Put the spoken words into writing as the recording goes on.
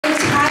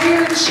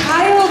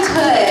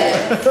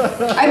childhood.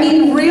 I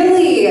mean,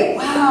 really,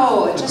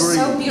 wow, just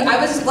so beautiful. I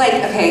was like,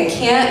 okay,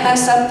 can't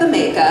mess up the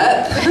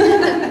makeup.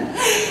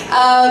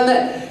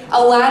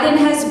 Aladdin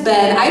has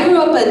been, I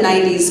grew up a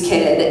 90s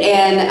kid,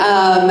 and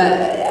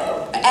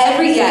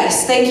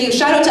yes, thank you.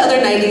 Shout out to other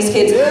 90s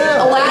kids.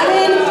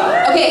 Aladdin,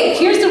 okay,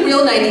 here's the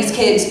real 90s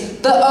kids.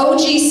 The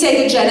OG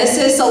Sega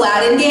Genesis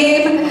Aladdin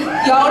game.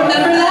 Y'all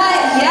remember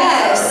that?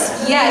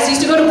 Yes, yes. I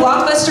used to go to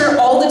Blockbuster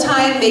all the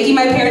time, making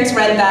my parents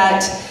rent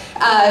that.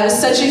 It was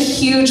such a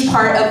huge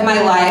part of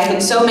my life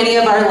and so many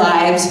of our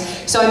lives.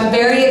 So I'm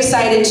very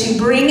excited to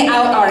bring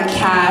out our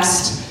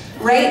cast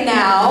right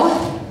now.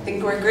 I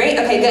think we're great.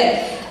 Okay, good.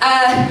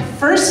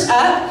 First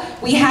up,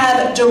 we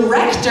have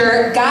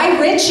director Guy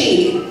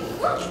Ritchie.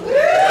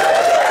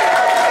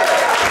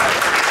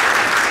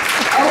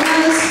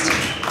 Almost.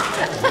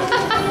 I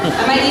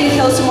might need to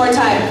kill some more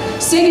time.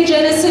 Sega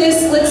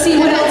Genesis, let's see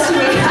what else do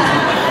we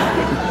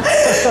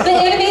have. The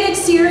animated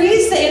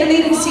series,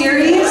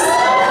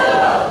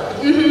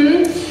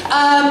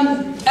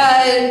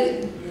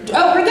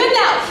 oh, we're good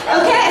now,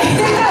 okay.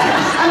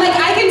 I'm like,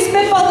 I can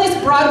spitball this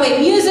Broadway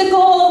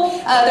musical.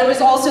 There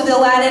was also the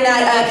Aladdin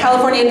at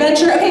California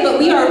Adventure. Okay, but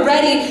we are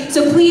ready,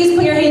 so please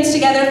put your hands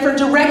together for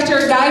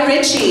director Guy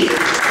Ritchie.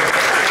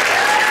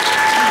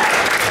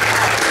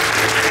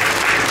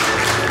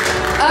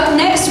 Up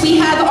next, we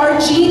have our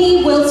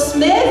genie, Will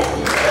Smith.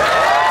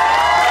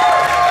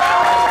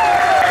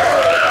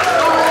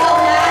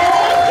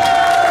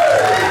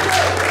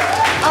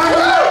 Our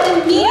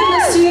Aladdin, Mia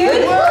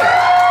Masood.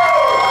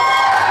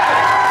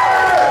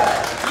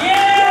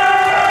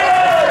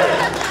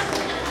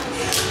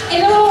 In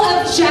the role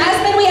of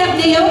Jasmine, we have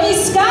Naomi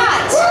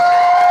Scott.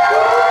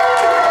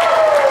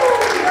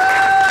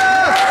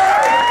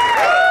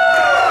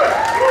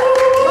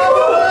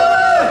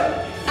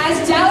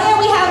 As Dahlia,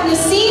 we have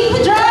Naseem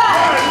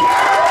Pedrad.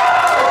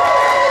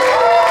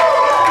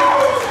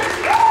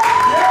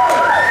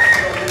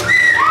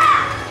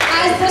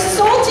 As the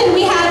Sultan,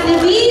 we have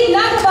Naveed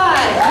Naqvi.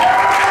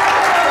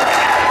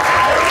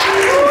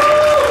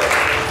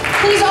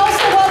 Please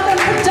also welcome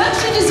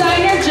production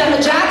designer Gemma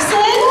Jackson.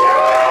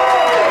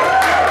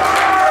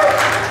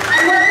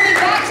 And welcoming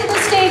back to the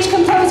stage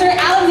composer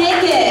Alan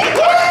Naked.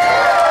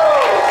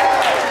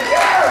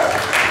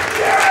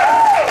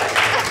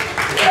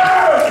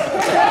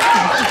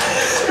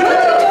 Look, you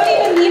don't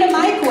even need a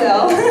mic,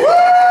 Will.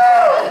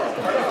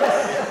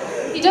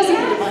 He doesn't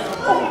need a mic.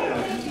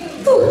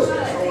 Whew.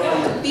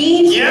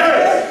 Beans.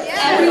 Yes!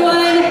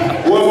 Everyone.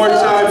 One more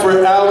time for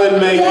Alan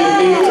Naked.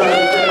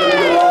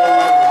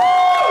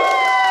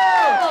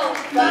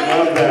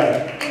 Love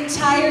that.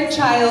 Entire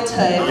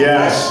childhood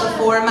Yes.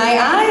 before my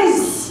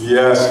eyes.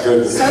 Yes,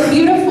 goodness. So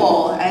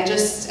beautiful.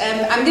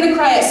 I'm gonna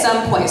cry at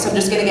some point, so I'm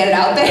just gonna get it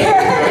out there.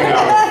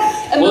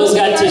 Will's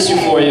got tissue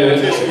for you.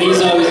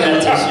 He's always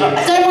got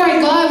tissue. Don't worry,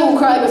 Guy will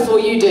cry before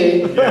you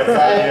do.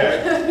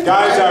 Yeah.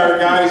 Guy's our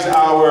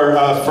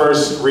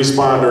first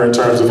responder in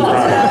terms of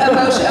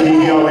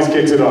crime. He always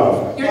kicks it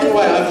off. By the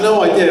way, I have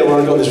no idea where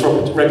I got this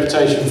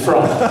reputation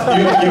from.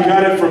 You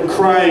got it from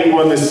crying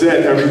on the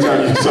set every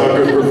time you saw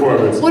a good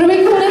performance. What do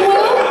we call him,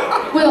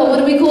 Will? Will, what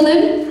do we call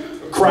him?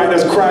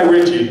 That's Cry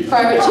Ritchie.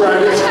 Cry Ritchie. Cry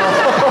Ritchie.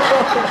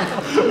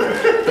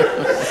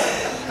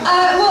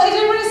 Well, I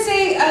did want to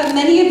say,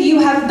 many of you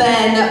have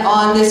been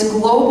on this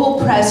global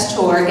press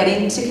tour,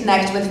 getting to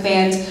connect with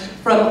fans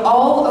from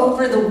all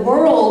over the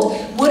world.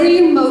 What are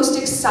you most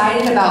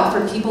excited about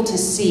for people to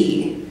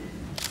see?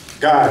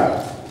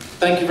 God.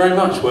 Thank you very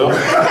much, Will.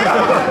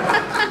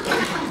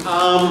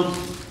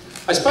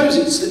 I suppose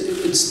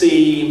it's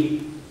the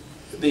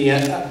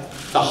entire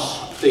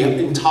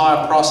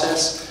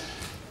process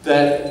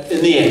that,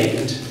 in the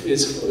end,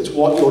 it's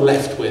what you're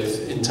left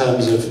with in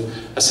terms of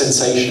a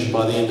sensation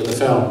by the end of the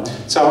film.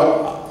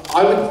 So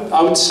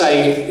I would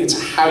say it's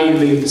how you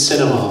leave the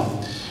cinema.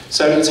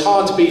 So it's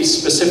hard to be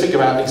specific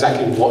about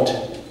exactly what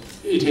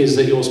it is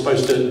that you're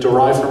supposed to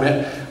derive from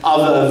it,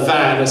 other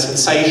than a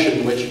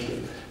sensation which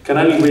can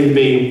only really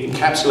be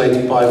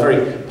encapsulated by a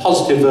very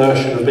positive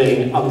version of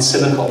being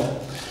uncynical.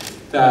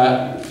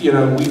 You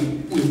know,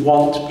 we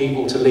want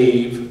people to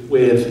leave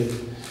with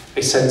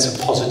a sense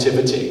of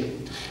positivity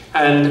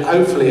and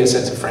hopefully a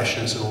sense of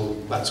freshness and all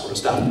that sort of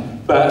stuff.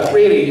 But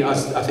really, I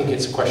think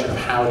it's a question of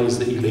how it is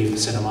that you leave the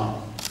cinema.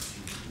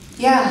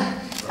 Yeah,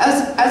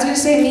 I was going to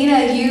say,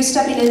 Mina, you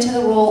stepping into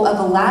the role of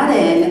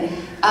Aladdin,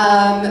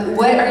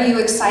 what are you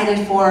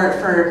excited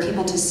for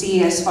people to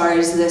see as far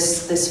as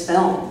this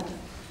film?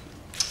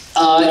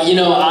 You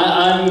know,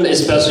 I'm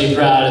especially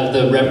proud of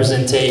the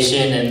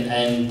representation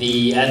and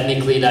the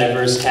ethnically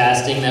diverse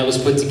casting that was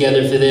put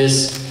together for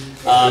this.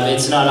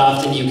 It's not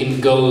often you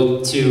can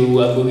go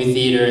to a movie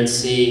theater and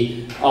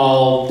see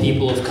all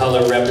people of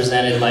color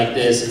represented like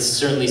this. It's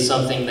certainly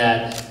something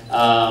that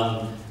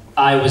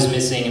I was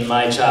missing in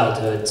my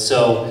childhood.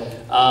 So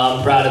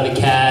I'm proud of the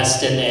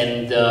cast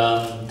and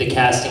the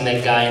casting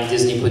that Guy and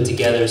Disney put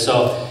together.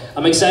 So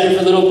I'm excited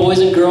for little boys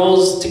and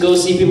girls to go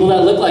see people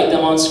that look like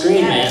them on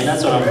screen, man.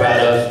 That's what I'm proud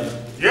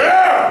of.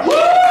 Yeah! Woo!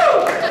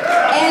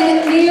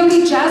 And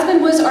Naomi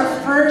Jasmine was our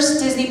first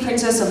Disney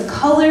Princess of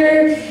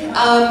Color.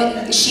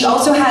 She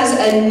also has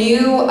a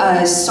new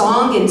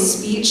song in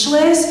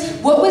Speechless.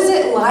 What was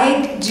it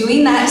like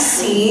doing that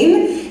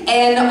scene?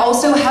 And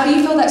also, how do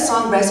you feel that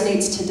song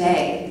resonates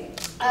today?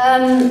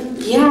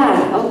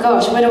 Yeah, oh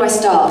gosh, where do I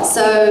start?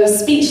 So,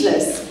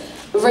 Speechless,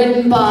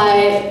 written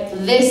by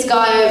this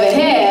guy over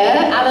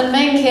here, Alan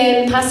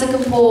Menken, Pasek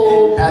and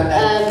Paul.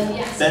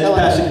 Yes, that's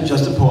Pasek and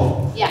Justin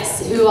Paul.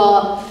 Yes,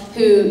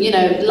 who, you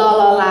know, La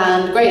La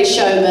Land, Greatest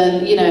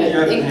Showman, you know.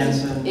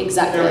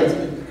 Exactly.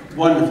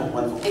 Wonderful,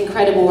 wonderful.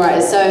 Incredible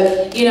writers. So,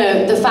 you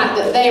know, the fact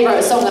that they wrote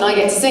a song and I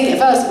get to sing it,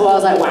 first of all, I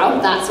was like, wow,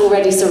 that's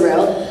already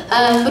surreal.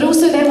 But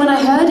also then when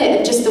I heard it,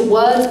 and just the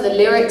words and the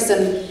lyrics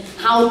and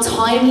how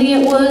timely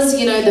it was,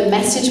 you know, the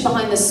message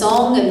behind the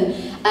song and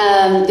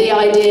the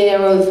idea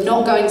of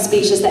not going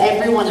speechless, that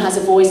everyone has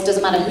a voice,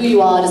 doesn't matter who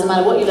you are, doesn't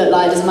matter what you look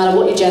like, doesn't matter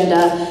what your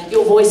gender,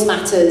 your voice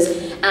matters.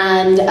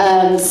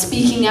 And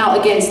speaking out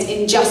against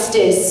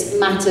injustice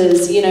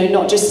matters, you know,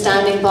 not just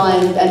standing by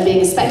and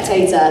being a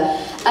spectator.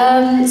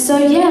 So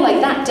yeah,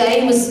 like that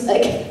day was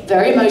like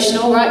very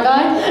emotional, right,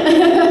 Guy?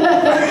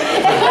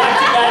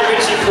 Back to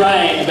Richie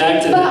crying,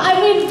 back to But I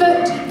mean,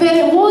 but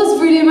it was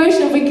really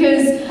emotional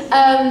because,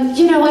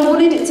 you know, I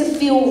wanted it to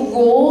feel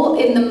raw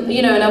in the,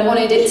 you know, and I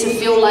wanted it to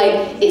feel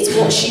like it's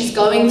what she's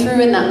going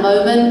through in that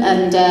moment.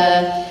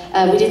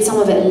 And we did some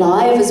of it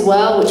live as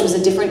well, which was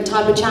a different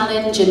type of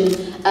challenge.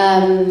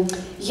 And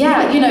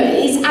yeah, you know,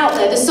 it's out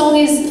there. The song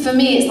is, for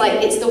me, it's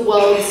like, it's the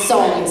world's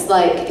song. It's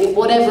like,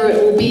 whatever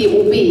it will be, it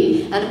will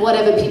be. And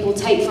whatever people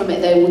take from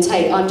it, they will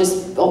take. I'm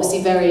just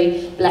obviously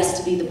very blessed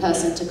to be the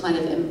person to kind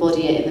of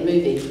embody it in the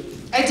movie.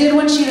 I did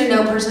want you to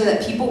know personally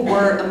that people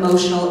were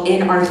emotional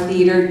in our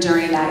theater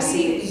during that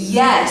scene.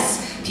 Yes,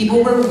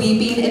 people were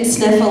weeping and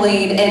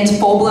sniffling and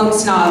full-blown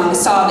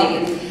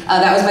sobbing.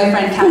 That was my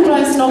friend Kat.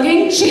 Full-blown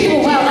snogging? Oh,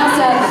 wow,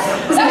 that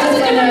was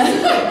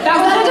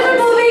a different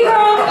movie,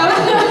 girl. That was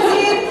a different scene.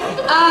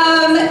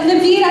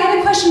 Naveed, I have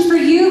a question for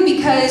you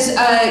because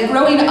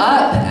growing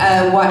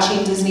up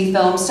watching Disney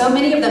films, so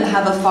many of them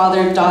have a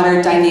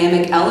father-daughter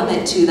dynamic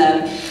element to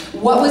them.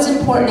 What was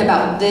important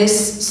about this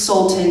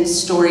Sultan's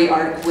story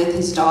arc with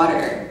his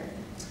daughter?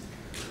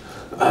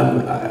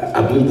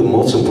 I believe the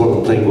most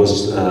important thing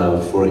was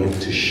for him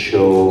to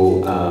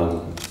show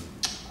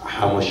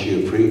how much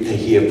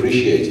he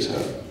appreciates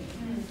her.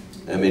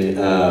 I mean,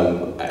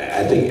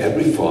 I think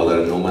every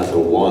father, no matter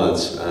what,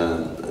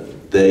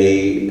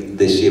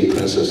 they see a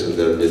princess in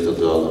their little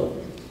daughter.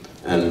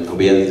 And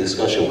we had a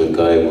discussion with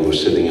Guy, we were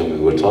sitting and we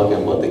were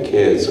talking about the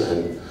kids,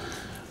 and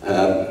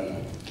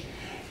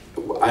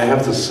I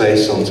have to say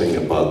something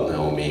about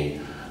Naomi.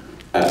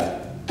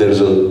 There's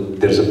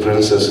a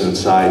princess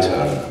inside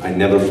her. I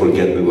never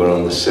forget, we were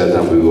on the set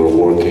and we were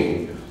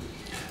working.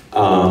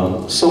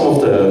 Some of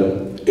the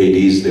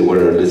ADs, they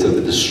were a little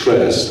bit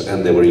distressed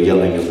and they were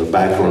yelling at the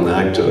background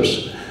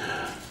actors.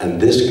 And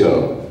this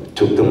girl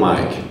took the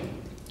mic,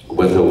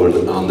 went over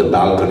on the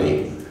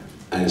balcony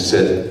and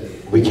said,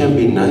 we can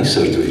be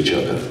nicer to each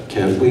other,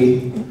 can't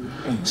we?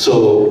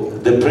 So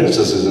the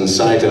princess is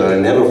inside her. I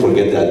never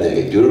forget that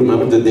day. Do you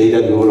remember the day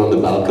that we were on the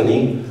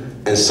balcony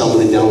and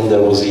somebody down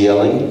there was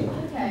yelling?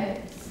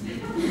 Okay.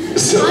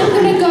 So, I'm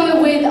gonna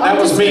go with. That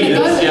was me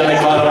that was yelling,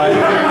 by the way.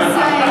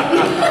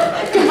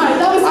 God,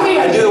 that was me.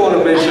 I didn't want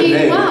to mention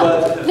names, wow.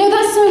 but No,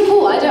 that's so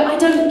cool. I don't.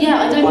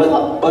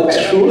 but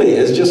truly,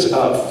 it's just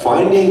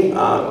finding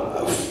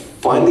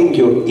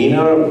your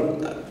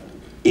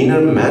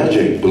inner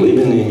magic,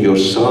 believing in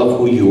yourself,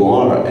 who you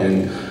are,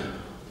 and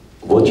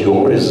what you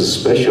are is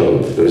special.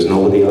 There's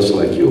nobody else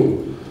like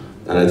you.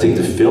 And I think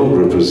the film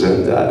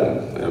represents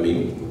that. I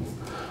mean,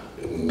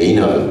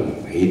 Mina,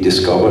 he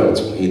discovered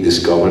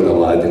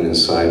Aladdin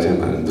inside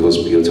him, and it was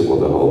beautiful.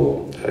 The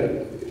whole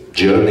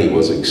journey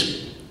was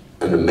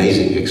an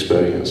amazing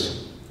experience.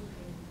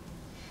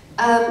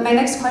 My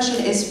next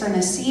question is for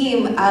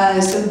Nassim.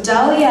 So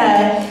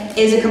Dahlia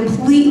is a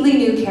completely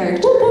new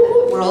character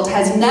that the world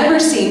has never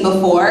seen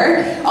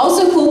before.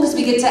 Also cool because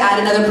we get to add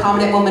another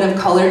prominent woman of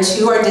color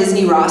to our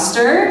Disney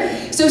roster.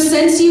 So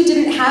since you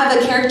didn't have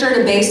a character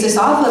to base this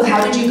off of,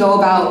 how did you go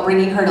about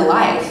bringing her to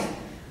life?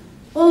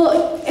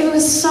 Well, it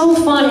was so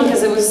fun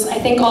because it was, I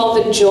think, all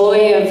the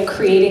joy of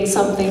creating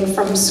something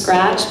from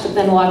scratch, but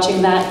then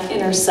watching that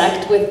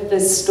intersect with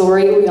this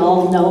story we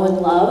all know and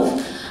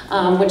love.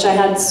 Which I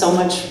had so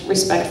much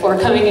respect for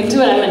coming into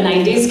it. I'm a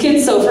 90s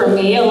kid, so for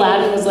me,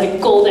 Aladdin was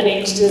like golden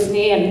age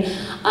Disney, and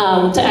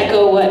to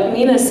echo what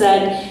Mina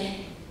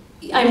said,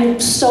 I'm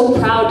so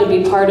proud to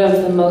be part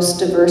of the most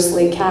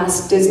diversely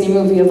cast Disney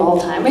movie of all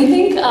time, I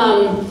think.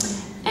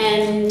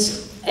 And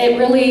it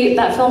really,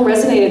 that film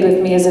resonated with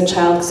me as a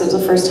child because it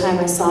was the first time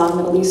I saw a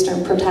Middle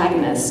Eastern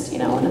protagonist, you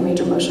know, in a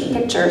major motion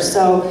picture.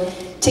 So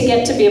to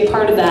get to be a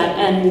part of that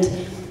and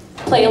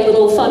play a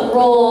little fun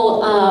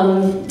role,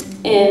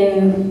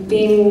 in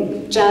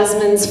being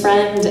Jasmine's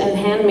friend and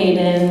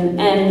handmaiden,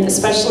 and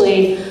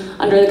especially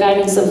under the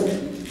guidance of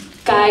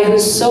Guy,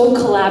 who's so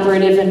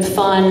collaborative and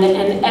fun,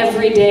 and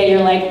every day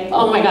you're like,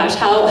 oh my gosh,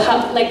 how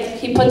like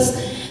he puts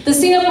the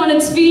scene up on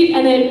its feet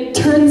and it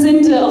turns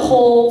into a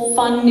whole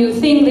fun new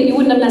thing that you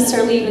wouldn't have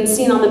necessarily even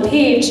seen on the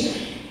page.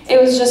 It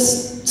was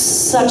just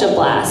such a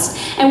blast.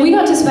 And we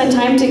got to spend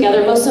time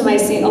together. A lot of my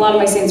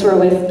scenes were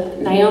with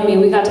Naomi.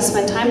 We got to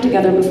spend time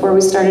together before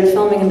we started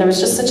filming, and there was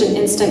just such an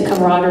instant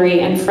camaraderie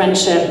and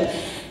friendship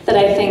that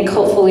I think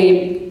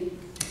hopefully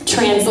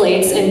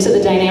translates into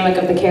the dynamic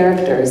of the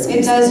characters.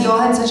 It does. You all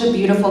had such a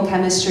beautiful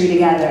chemistry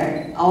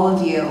together, all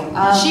of you.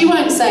 She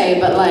won't say,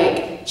 but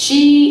like,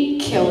 she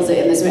kills it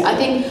in this movie. I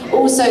think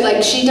also,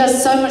 like, she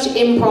does so much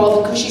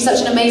improv because she's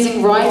such an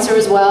amazing writer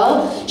as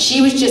well.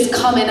 She was just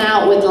coming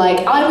out with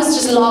like, I was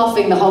just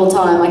laughing the whole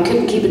time. I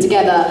couldn't keep it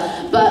together.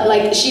 But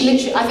like, she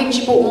literally, I think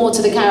she brought more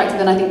to the character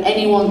than I think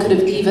anyone could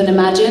have even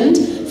imagined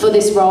for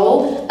this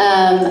role.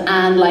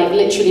 And like,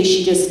 literally,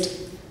 she just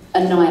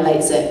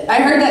annihilates it.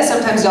 I heard that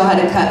sometimes y'all had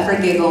to cut for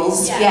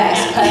giggles. Yeah.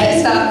 Yes,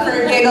 cut, stop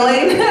for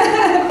giggling.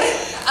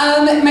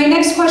 My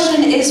next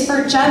question is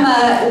for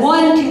Gemma.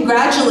 One,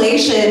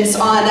 congratulations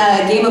on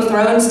Game of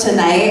Thrones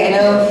tonight. I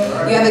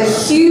know you have a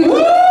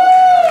huge...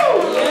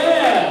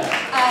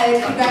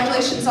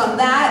 Congratulations on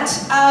that.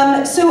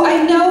 So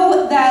I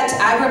know that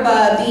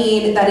Agrabah,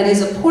 being that it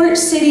is a port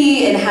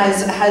city and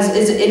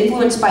is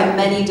influenced by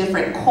many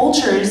different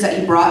cultures that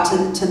you brought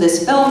to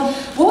this film.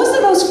 What was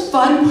the most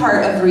fun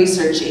part of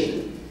researching?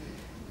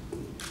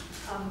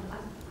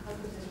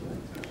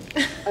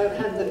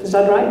 Is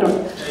that right? No.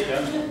 There you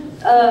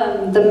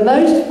go. The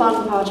most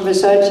fun part of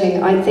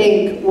researching, I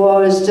think,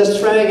 was just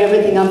throwing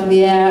everything up in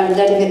the air and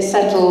letting it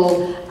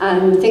settle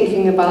and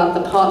thinking about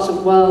the parts of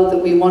the world that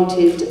we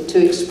wanted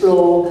to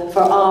explore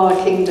for our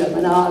kingdom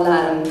and our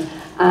land,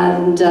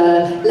 and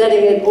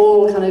letting it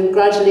all kind of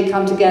gradually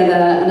come together.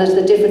 And as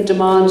the different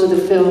demands of the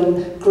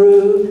film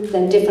grew,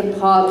 then different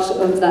parts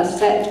of that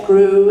set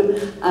grew,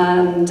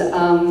 and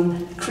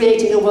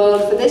creating a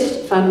world for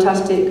this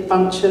fantastic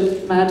bunch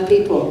of mad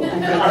people, I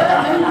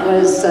think,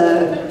 was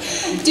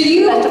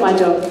better my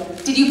job.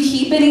 Did you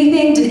keep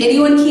anything? Did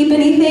anyone keep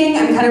anything?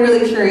 I'm kind of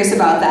really curious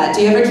about that.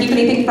 Do you ever keep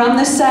anything from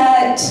the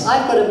set?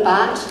 I've got a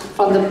bat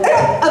from the... A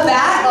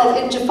bat?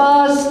 Well, in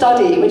Jafar's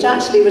study, which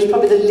actually was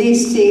probably the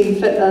least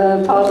seen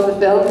part of the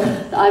film,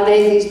 I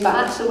made these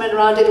bats and went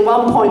around it. At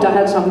one point I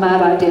had some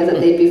mad idea that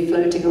they'd be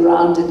floating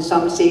around in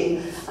some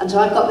scene, and so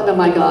I've got them in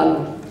my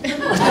garden.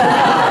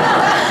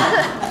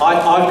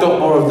 I've got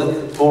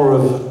more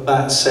of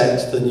that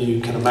set than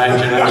you can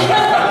imagine.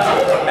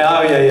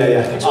 Oh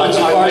yeah.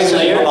 I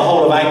basically got the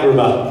whole of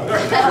Agrabah.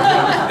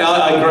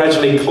 I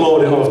gradually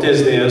clawed it off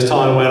Disney as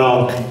time went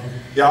on.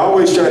 Yeah, I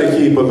always try to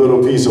keep a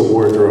little piece of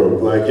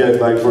wardrobe. Like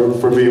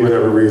for me,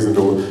 whatever reason,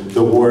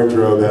 the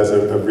wardrobe has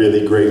a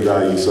really great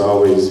value. So I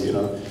always,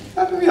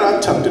 I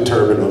tucked a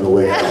turban on the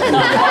way out.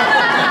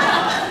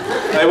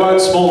 They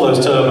weren't small, those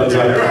turbans.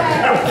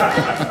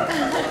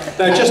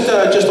 No,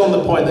 just on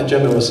the point that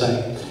Gemma was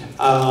saying.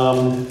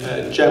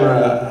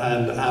 Gemma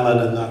and Alan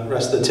and the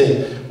rest of the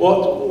team.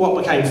 What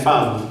became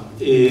fun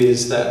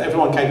is that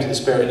everyone came to the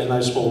Spirit in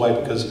no small way,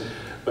 because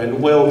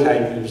when Will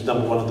came, he was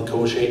 #1 on the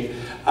call sheet,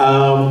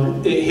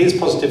 his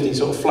positivity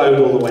sort of flowed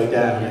all the way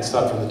down. It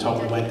started from the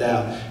top and went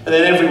down. And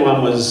then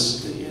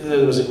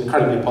there was an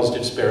incredibly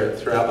positive spirit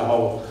throughout the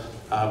whole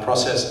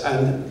process.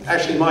 And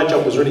actually my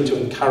job was really to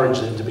encourage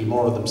them to be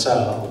more of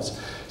themselves.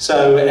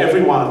 So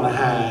everyone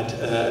had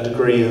a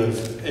degree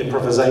of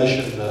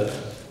improvisation that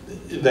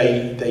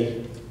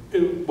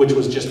which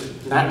was just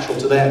natural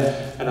to them,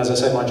 and as I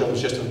said, my job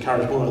was just to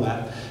encourage more of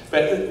that.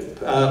 But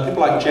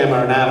people like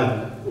Gemma and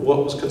Alan,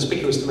 what was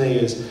conspicuous to me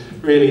is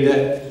really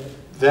that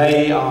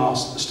they are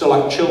still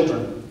like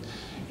children,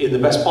 in the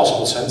best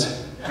possible sense,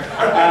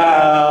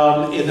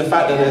 in the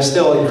fact that they're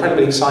still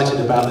incredibly excited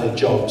about their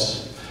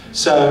jobs.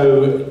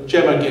 So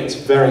Gemma gets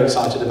very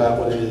excited about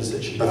what it is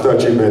that she does. I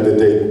thought you meant that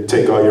they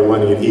take all your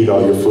money and eat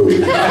all your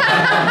food.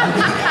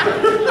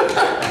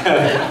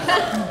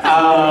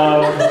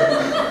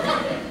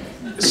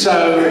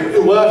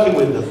 So working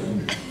with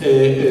them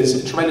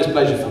is a tremendous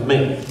pleasure for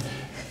me,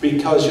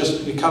 because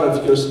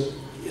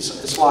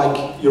it's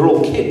like you're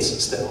all kids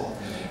still.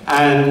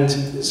 And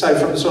so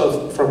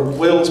from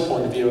Will's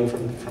point of view and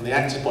from the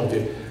actor's point of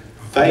view,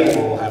 they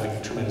were all having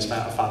a tremendous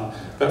amount of fun.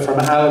 But from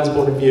Alan's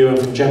point of view and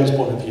from Gemma's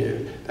point of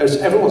view,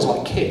 everyone's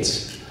like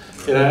kids,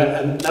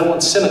 and no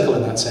one's cynical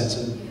in that sense.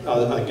 And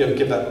I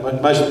give that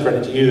most of the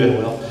credit to you there,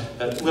 Will.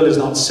 Will is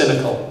not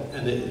cynical,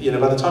 and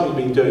by the time you've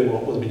been doing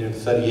what Will's been doing for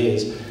 30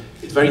 years,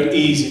 it's very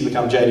easy to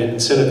become jaded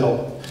and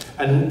cynical.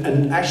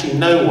 And actually,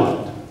 no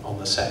one on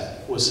the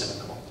set was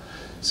cynical.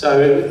 So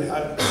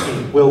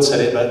Will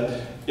said it, but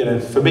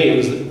for me,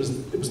 it was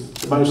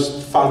the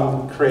most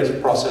fun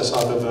creative process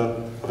I've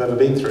ever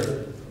been through.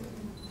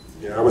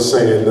 Yeah, I was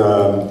saying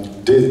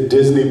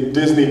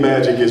Disney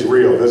magic is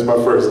real. This is my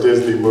first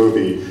Disney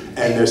movie,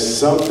 and there's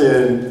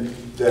something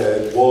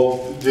that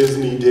Walt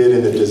Disney did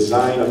in the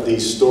design of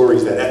these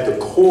stories that at the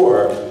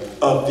core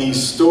of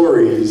these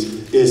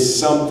stories is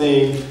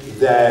something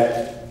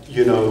that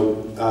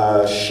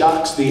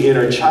shocks the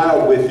inner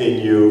child within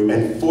you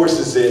and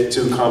forces it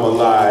to come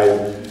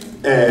alive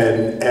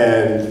and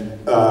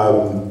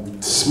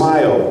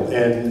smile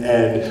and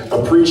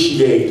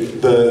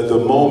appreciate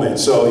the moment.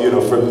 So, you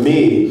know, for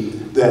me,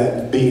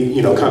 that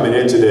coming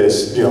into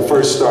this, you know,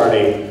 first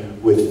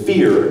starting with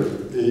fear,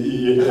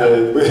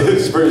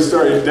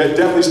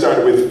 definitely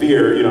started with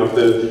fear. You know,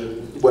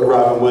 what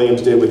Robin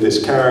Williams did with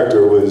this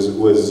character was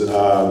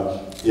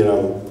you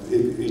know,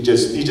 he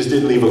just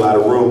didn't leave a lot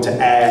of room to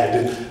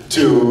add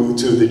to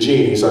the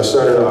genie. So I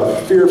started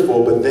off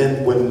fearful, but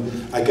then when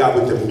I got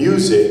with the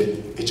music,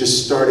 it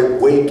just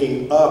started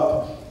waking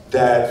up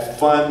that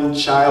fun,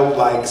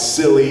 childlike,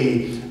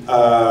 silly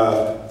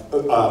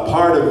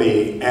part of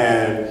me.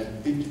 And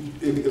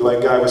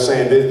like Guy was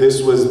saying,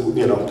 this was,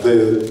 you know,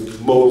 the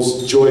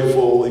most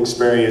joyful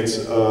experience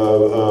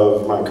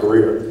of my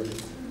career.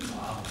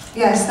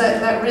 Yes,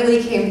 that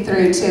really came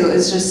through too. It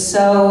was just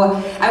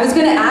so, I was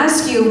gonna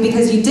ask you,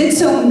 because you did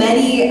so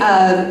many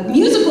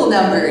musical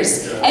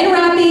numbers, and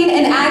rapping,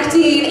 and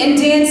acting, and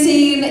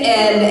dancing,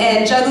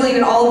 and juggling,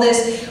 and all of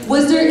this.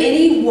 Was there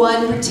any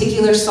one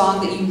particular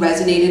song that you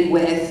resonated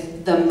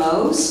with the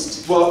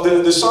most? Well,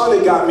 the song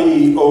that got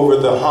me over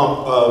the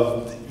hump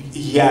of,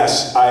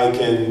 yes, I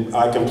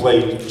can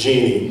play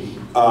Genie,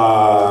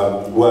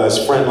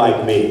 was Friend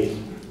Like Me.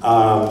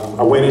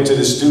 I went into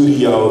the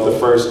studio the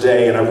first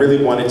day and I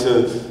really wanted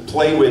to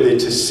play with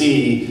it to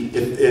see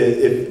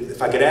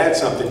if I could add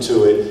something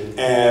to it.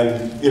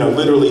 And, you know,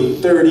 literally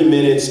 30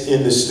 minutes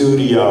in the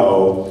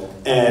studio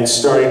and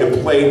starting to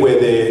play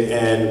with it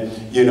and,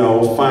 you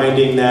know,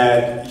 finding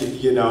that,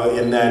 you know,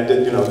 in that,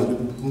 you know,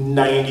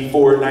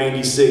 94,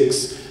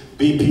 96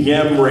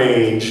 BPM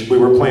range, we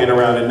were playing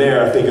around in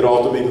there. I think it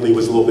ultimately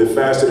was a little bit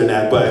faster than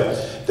that,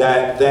 but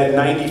that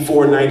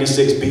 94,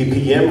 96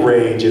 BPM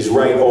range is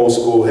right old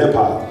school hip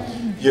hop,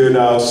 you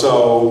know.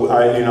 So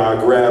I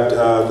grabbed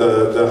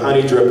the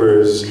Honey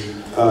Drippers'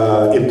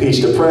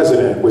 "Impeach the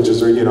President," which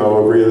is a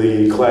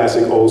really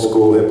classic old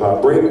school hip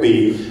hop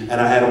breakbeat,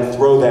 and I had them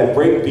throw that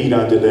breakbeat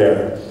under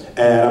there,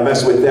 and I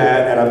messed with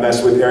that, and I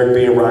messed with Eric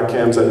B and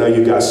Rakim's "I Know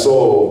You Got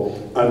Soul"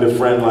 under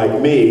Friend Like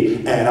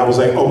Me, and I was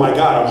like, oh my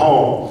God,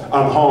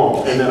 I'm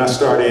home, and then I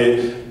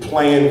started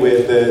playing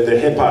with the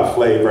hip-hop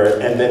flavor,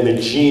 and then the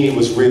Genie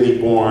was really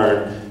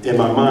born in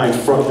my mind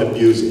from the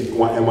music,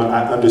 and when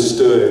I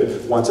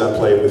understood once I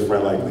played with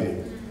Friend Like Me.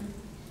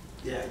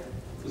 Yeah,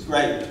 it was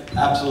great,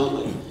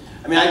 absolutely.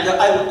 I mean,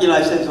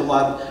 I said a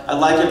lot, I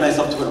liken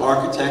myself to an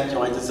architect. You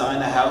know, I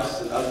design a house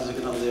that others are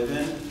going to live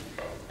in,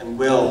 and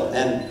will,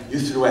 and you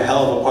threw a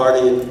hell of a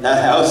party in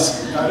that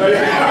house.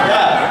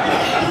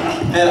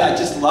 Yeah, and I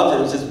just loved it.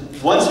 It was just,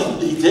 once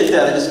he did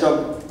that, I just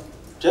go,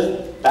 just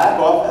back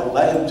off and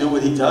let him do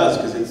what he does,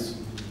 because it's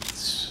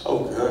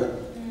so good.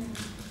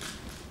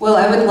 Well,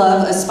 I would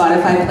love a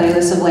Spotify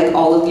playlist of like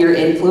all of your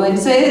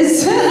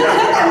influences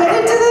coming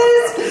into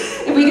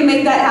this. If we can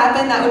make that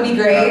happen, that would be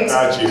great.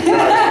 Got you.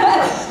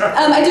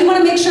 I did want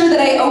to make sure that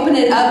I open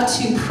it up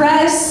to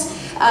press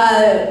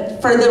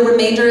for the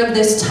remainder of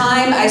this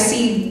time. I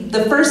see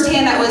the first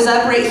hand that was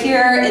up right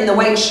here in the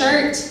white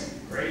shirt.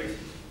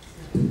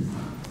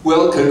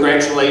 Well,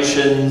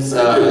 congratulations.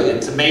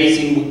 It's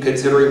amazing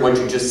considering what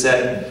you just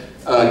said,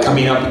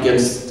 coming up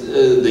against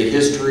the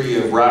history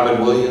of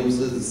Robin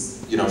Williams's,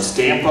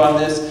 stamp on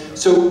this.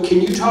 So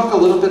can you talk a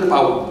little bit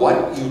about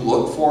what you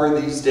look for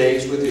these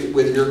days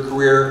with your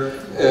career?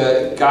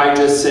 Guy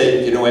just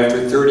said,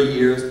 after 30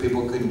 years,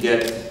 people can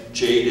get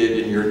jaded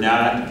and you're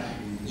not,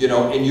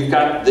 and you've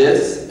got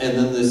this and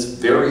then this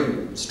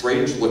very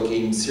strange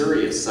looking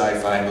serious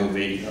sci-fi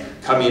movie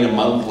coming a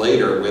month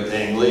later with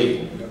Ang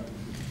Lee.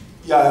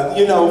 Yeah, I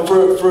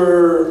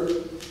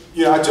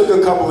took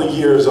a couple of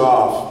years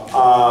off,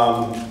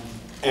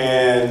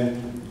 and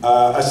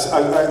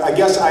I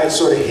guess I had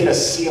sort of hit a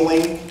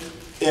ceiling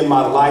in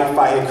my life.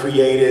 I had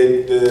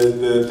created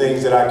the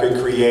things that I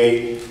could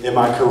create in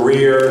my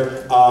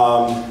career.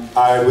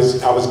 I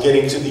was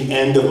getting to the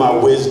end of my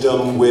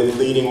wisdom with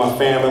leading my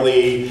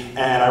family,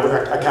 and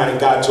I kind of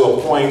got to a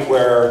point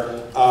where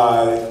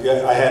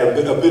I had a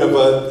bit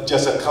of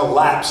just a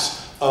collapse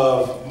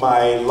of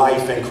my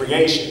life and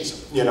creations.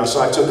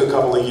 So I took a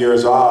couple of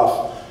years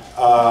off,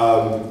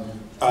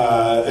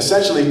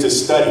 essentially to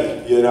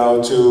study,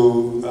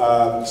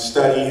 to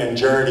study and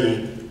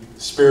journey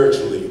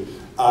spiritually.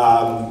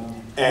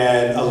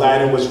 And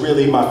Aladdin was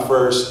really my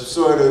first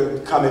sort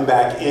of coming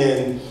back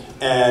in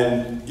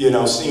and,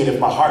 seeing if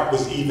my heart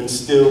was even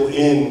still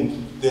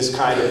in this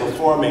kind of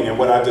performing. And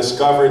what I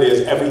discovered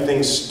is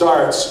everything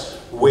starts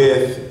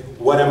with,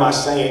 what am I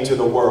saying to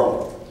the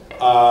world?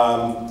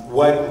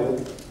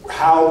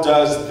 How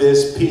does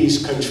this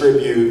piece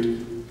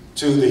contribute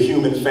to the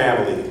human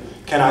family?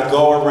 Can I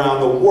go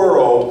around the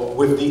world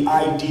with the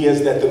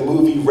ideas that the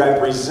movie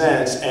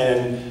represents,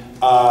 and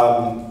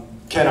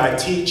can I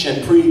teach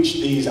and preach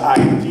these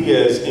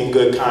ideas in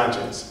good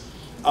conscience?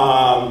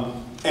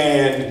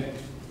 And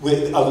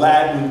with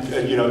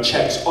Aladdin,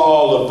 checks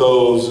all of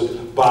those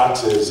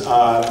boxes.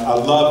 I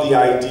love the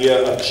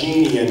idea of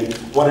Genie, and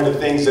one of the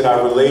things that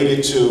I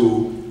related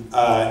to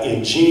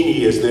in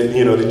Genie is that,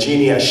 the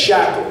Genie has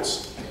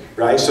shackles.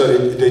 Right, so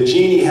the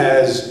Genie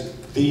has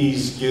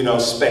these,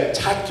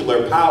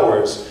 spectacular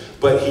powers,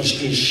 but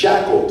he's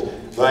shackled.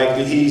 Like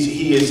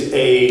he is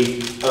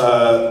a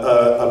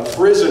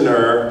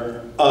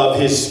prisoner of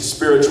his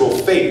spiritual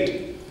fate.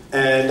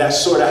 And that's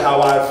sort of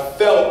how I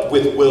felt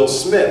with Will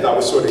Smith. I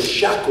was sort of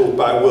shackled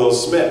by Will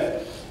Smith.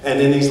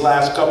 And in these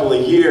last couple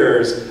of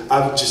years,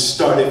 I've just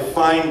started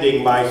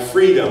finding my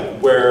freedom,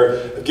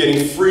 where I'm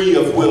getting free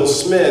of Will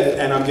Smith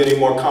and I'm getting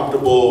more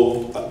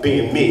comfortable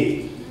being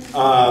me.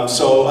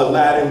 So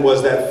Aladdin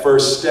was that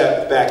first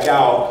step back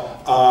out.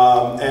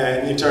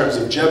 And in terms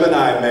of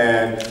Gemini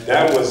Man,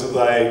 that was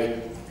like,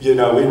 you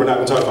know, we were not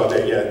going to talk about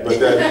that yet, but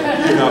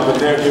that, you know, but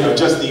there, you know,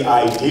 just the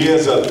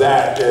ideas of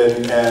that,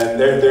 and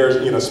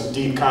there's, you know, some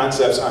deep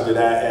concepts under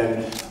that,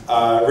 and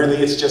really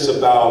it's just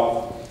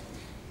about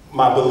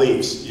my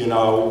beliefs. You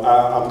know,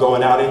 I'm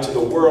going out into the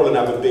world and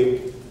I have a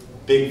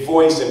big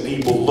voice, and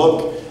people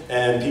look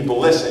and people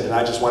listen, and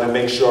I just want to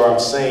make sure I'm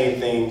saying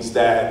things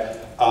that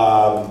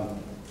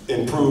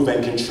improve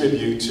and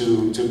contribute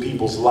to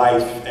people's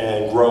life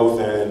and growth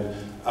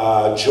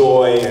and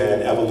joy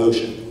and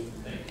evolution.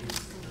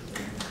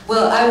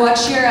 Well, I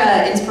watch your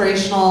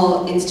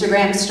inspirational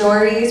Instagram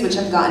stories, which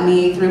have gotten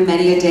me through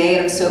many a day,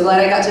 and I'm so glad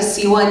I got to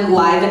see one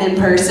live and in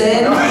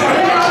person.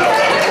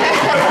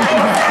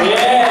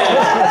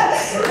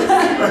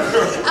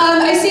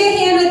 I see a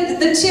hand with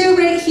the two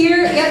right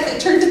here. Yep,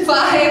 it turned to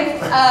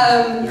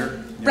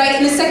 5. Right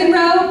in the second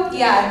row.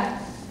 Yeah.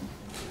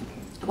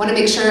 I want to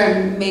make sure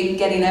I'm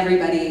getting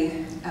everybody.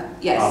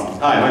 Yes.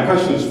 Hi, my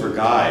question is for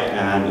Guy,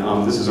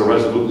 and this is a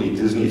resolutely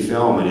Disney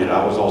film, and yet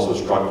I was also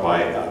struck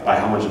by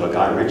how much of a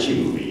Guy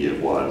Ritchie movie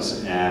it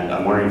was. And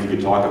I'm wondering if you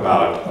could talk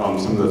about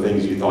some of the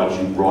things you thought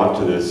you brought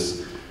to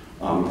this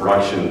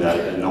production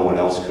that no one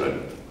else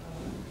could.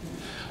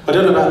 I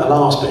don't know about the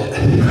last bit,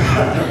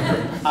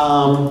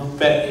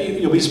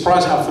 but you'll be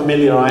surprised how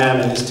familiar I am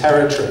in this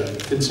territory,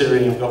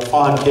 considering I've got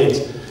 5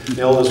 kids.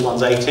 The oldest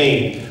one's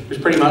 18,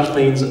 which pretty much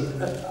means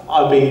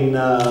I've been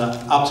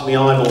up to my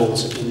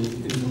eyeballs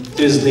in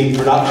Disney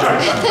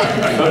productions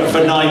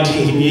for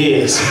 19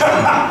 years.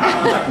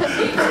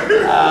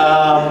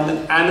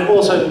 And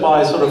also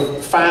by sort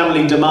of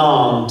family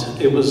demand,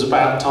 it was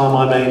about time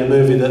I made a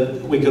movie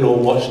that we could all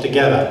watch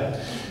together.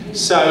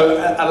 So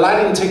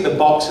Aladdin ticked the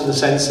box in the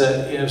sense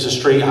that it was a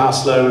street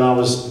hustler and I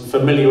was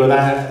familiar with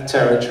that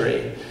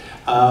territory.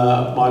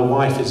 My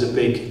wife is a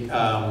big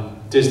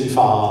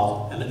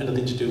Disney-phile, and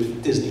anything to do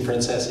with Disney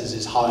princesses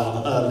is high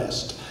on her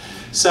list.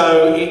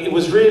 So it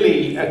was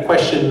really a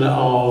question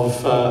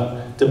of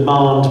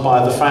demand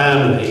by the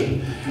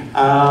family,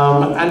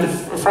 and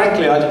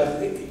frankly,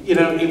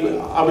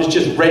 I was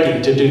just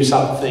ready to do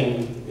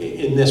something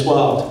in this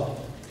world.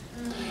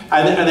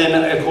 And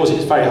then, of course,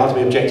 it's very hard to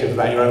be objective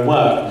about your own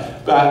work,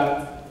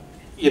 but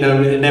you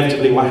know,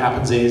 inevitably, what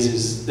happens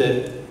is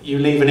that you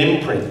leave an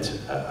imprint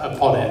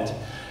upon it.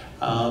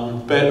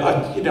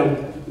 But you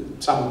know,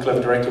 some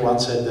clever director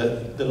once said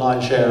that the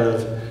lion's share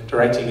of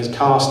directing is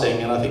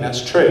casting, and I think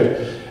that's true.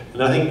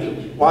 And I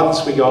think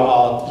once we got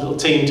our little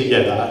team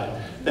together,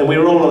 then we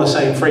were all on the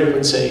same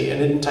frequency,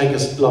 and it didn't take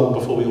us long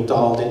before we all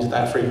dialed into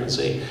that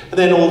frequency. And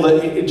then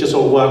it just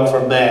all worked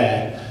from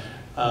there,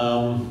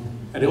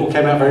 and it all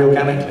came out very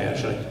organically,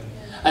 actually.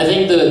 I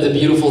think the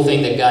beautiful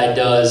thing that Guy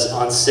does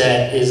on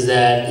set is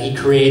that he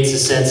creates a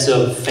sense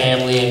of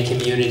family and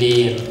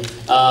community, and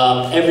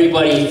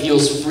everybody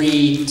feels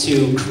free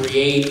to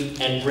create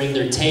and bring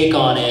their take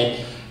on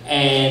it,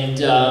 and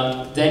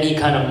then he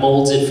kind of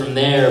molds it from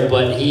there,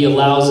 but he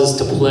allows us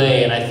to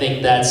play, and I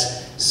think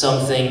that's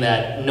something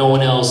that no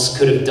one else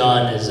could have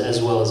done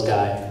as well as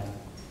Guy.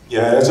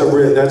 Yeah, that's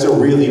a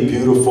really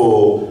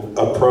beautiful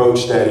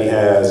approach that he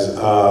has.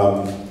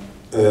 I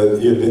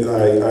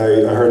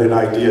heard an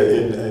idea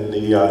in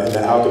the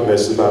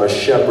Alchemist about a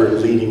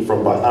shepherd leading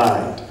from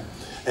behind.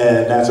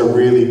 And that's a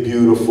really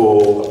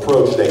beautiful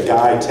approach that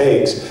Guy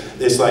takes.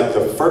 It's like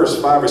the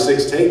first 5 or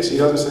 6 takes, he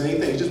doesn't say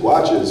anything, he just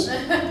watches.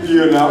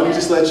 You know, he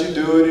just lets you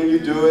do it, and you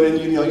do it, and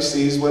you know, he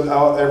sees what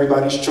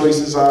everybody's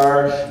choices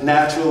are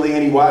naturally,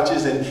 and he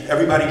watches, and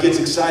everybody gets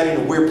excited,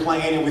 and we're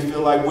playing, and we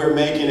feel like we're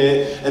making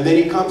it. And then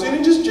he comes in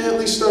and just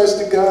gently starts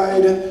to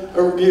guide,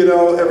 you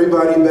know,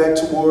 everybody back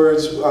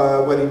towards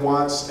what he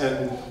wants.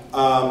 And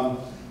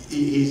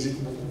he's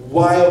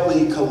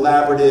wildly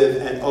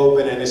collaborative and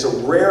open, and it's a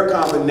rare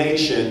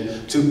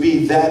combination to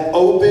be that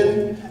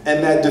open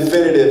and that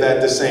definitive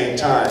at the same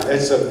time.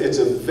 It's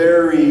a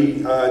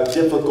very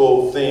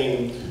difficult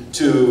thing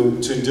to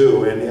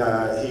do, and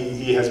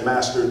he has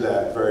mastered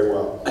that very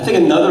well. I think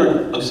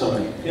another, oh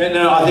sorry. Yeah,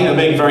 no, I think I'm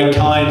being very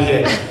kind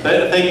here.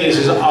 The thing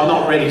is I'm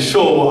not really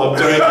sure what I'm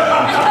doing, and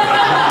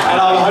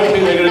I'm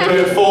hoping they're going to do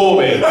it for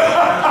me.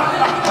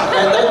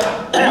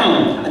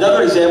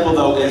 Another example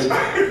though is,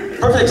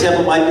 perfect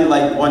example might be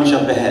like One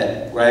Jump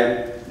Ahead,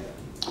 right?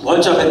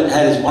 One Jump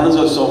Ahead is one of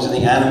those songs in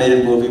the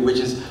animated movie which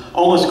is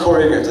almost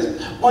choreographed.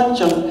 It's like, one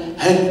jump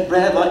ahead,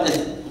 red light. It's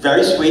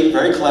very sweet,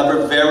 very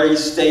clever, very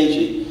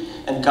stagey.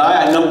 And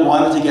Guy, I know,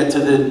 wanted to get to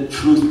the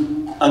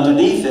truth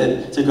underneath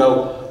it, to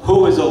go,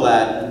 who is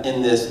Aladdin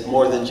in this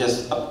more than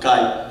just a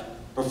guy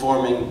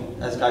performing,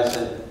 as Guy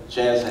said,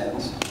 jazz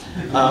hands.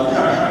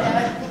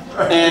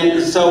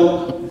 And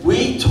so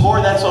we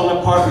tore that song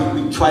apart.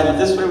 We tried it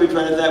this way, we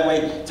tried it that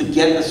way to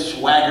get the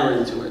swagger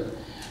into it.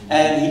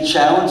 And he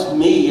challenged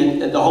me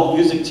and the whole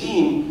music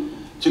team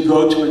to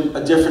go to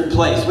a different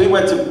place. We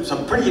went to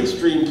some pretty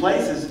extreme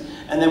places,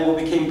 and then when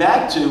we came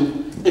back to,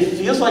 it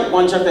feels like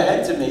One Jump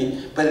Ahead to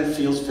me, but it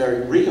feels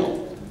very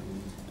real.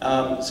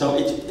 So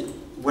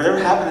whatever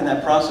happened in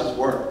that process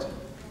worked.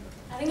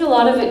 I think a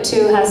lot of it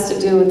too has to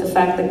do with the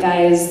fact that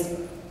Guy is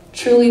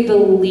truly the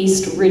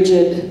least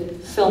rigid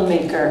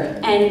filmmaker.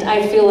 And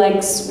I feel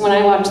like when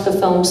I watched the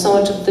film, so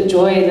much of the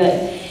joy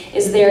that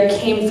is there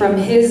came from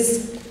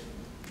his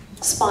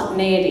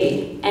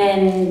spontaneity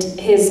and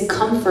his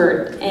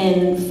comfort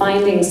in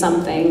finding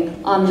something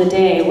on the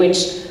day,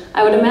 which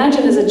I would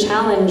imagine is a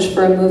challenge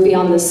for a movie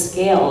on this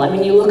scale. I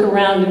mean, you look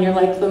around and you're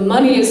like, the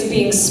money is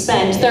being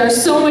spent. There are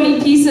so many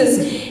pieces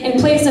in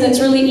place, and it's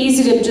really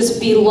easy to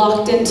just be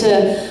locked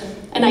into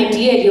an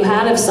idea you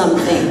had of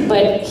something.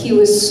 But he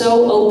was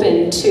so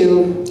open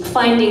to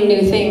finding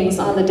new things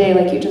on the day,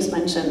 like you just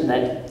mentioned,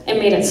 that it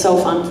made it so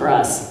fun for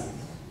us.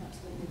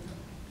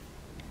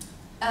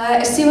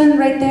 I see one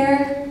right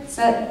there. Is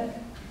that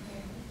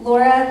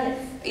Laura?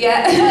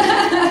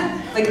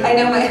 Yeah. Like, I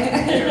know my...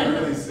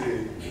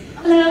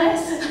 Hello.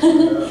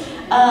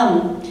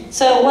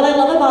 So what I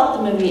love about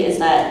the movie is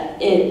that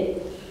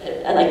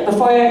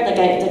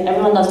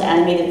everyone loves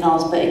animated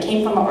films, but it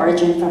came from an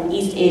origin from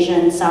East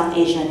Asian, South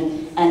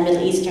Asian, and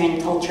Middle Eastern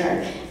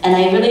culture. And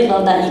I really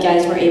love that you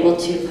guys were able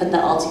to put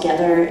that all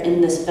together in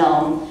this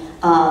film.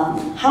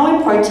 How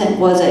important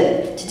was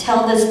it to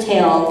tell this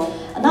tale,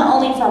 not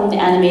only from the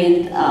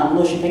animated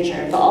motion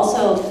picture, but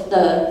also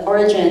the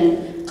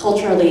origin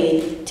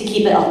culturally to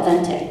keep it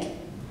authentic?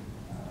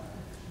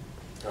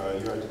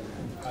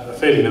 I had a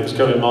feeling that was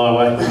coming my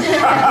way.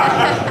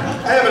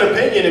 I have an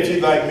opinion if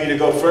you'd like me to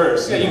go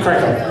first. Yeah, you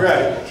crack on.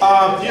 Right.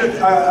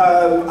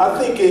 I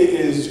think it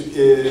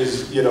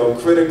is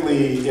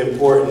critically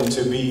important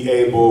to be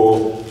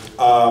able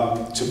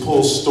to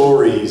pull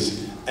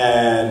stories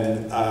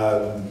and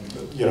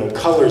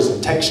colors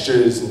and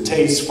textures and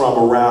tastes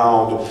from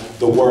around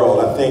the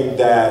world. I think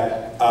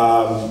that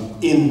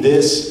in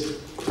this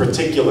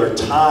particular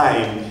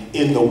time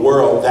in the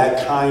world,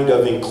 that kind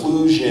of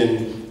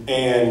inclusion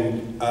and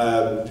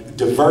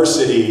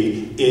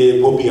diversity,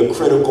 it will be a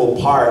critical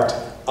part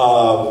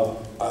of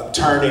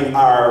turning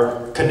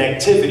our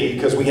connectivity,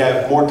 because we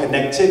have more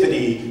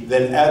connectivity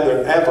than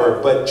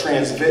ever, but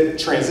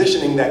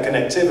transitioning that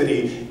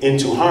connectivity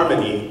into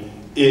harmony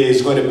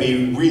is going to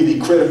be really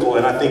critical.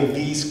 And I think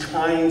these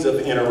kinds of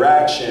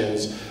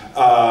interactions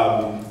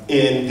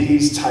in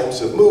these types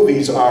of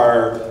movies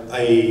are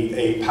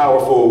a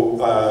powerful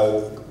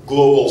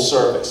global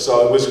service.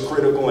 So it was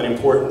critical and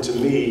important to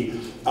me.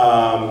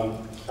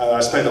 I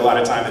spent a lot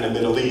of time in the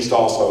Middle East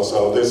also,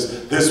 so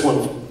this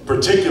one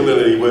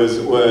particularly was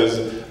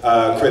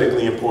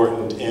critically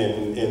important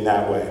in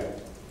that way.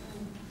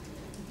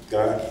 Go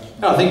ahead.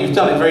 No, I think you've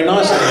done it very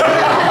nicely.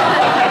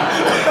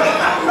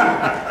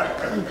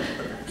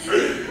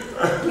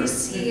 You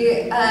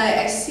see,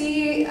 I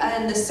see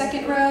in the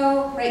second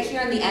row, right here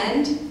on the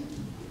end.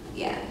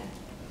 Yeah.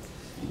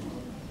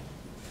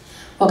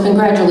 Well,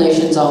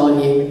 congratulations, all of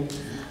you.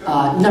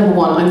 Number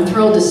one, I'm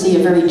thrilled to see a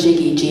very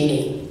jiggy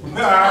genie. But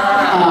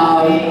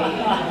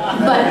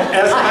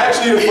that's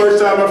actually the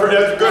first time I've heard.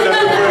 That's good.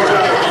 That's the first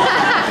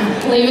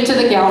time. Leave it to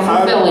the gal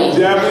from Philly.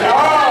 There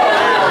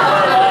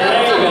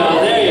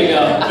you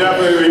go.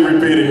 Definitely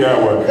repeating that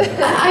one.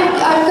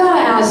 I've got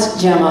to ask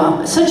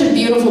Gemma, such a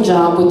beautiful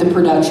job with the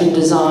production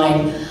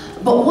design,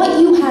 but what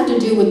you had to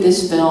do with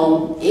this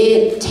film,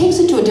 it takes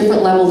it to a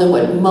different level than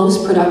what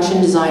most production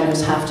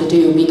designers have to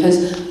do,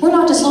 because we're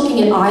not just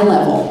looking at eye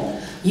level.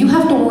 You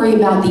have to worry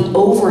about the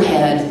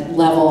overhead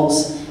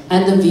levels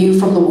and the view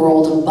from the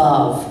world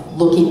above,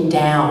 looking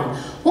down.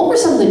 What were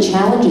some of the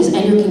challenges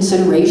and your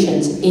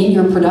considerations in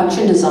your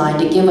production design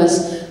to give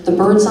us the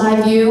bird's eye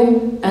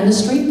view and the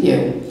street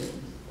view?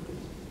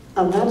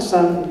 That's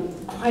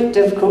quite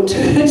difficult to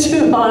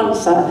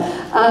answer.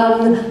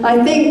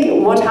 I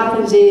think what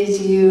happens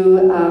is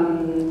you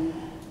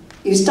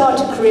start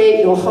to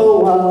create your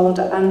whole world,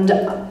 and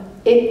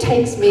it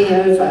takes me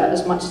over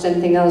as much as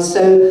anything else.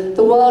 So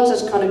the world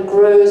just kind of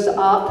grows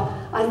up.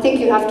 I think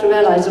you have to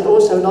realize that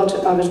also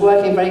I was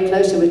working very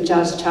closely with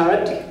Chaz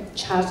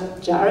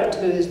Jarrett,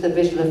 who is the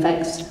visual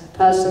effects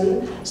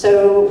person.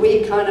 So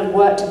we kind of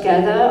worked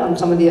together on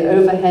some of the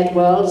overhead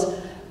worlds.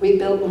 We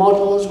built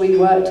models, we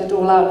worked it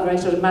all out very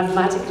sort of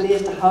mathematically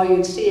as to how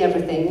you'd see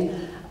everything.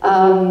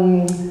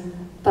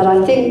 But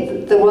I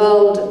think the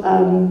world,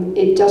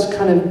 it just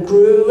kind of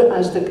grew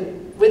as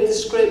with the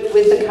script,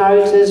 with the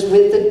characters,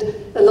 with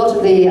a lot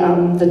of the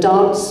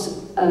dance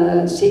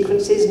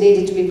sequences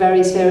needed to be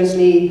very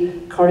seriously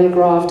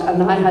choreographed,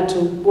 and I had to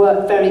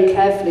work very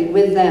carefully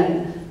with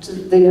them to,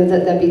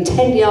 that there'd be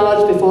 10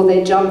 yards before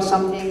they jump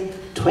something,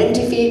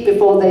 20 feet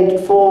before they'd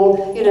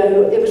fall.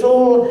 It was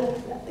all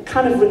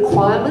kind of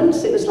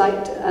requirements. It was like,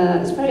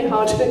 it's very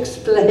hard to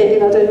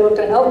explain, I don't know what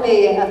can help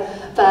me,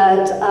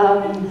 but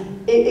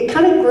it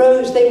kind of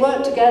grows, they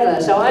work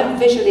together. So I'm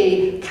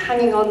visually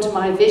hanging on to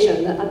my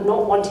vision and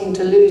not wanting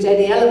to lose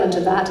any element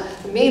of that.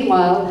 And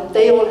meanwhile,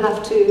 they all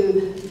have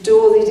to do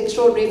all these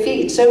extraordinary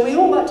feats. So we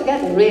all work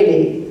together,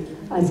 really.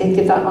 I think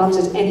if that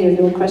answers any of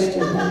your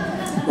questions.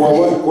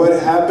 Well, what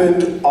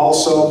happened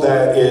also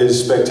that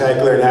is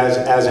spectacular and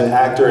as an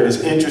actor, and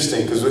it's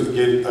interesting because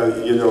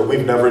you know,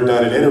 we've never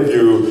done an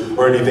interview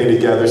or anything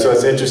together, so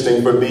it's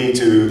interesting for me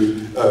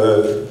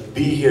to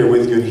be here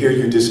with you and hear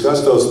you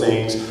discuss those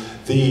things.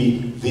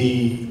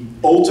 The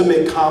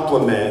ultimate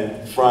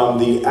compliment from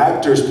the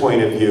actor's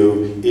point of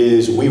view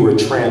is we were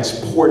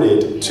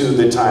transported to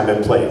the time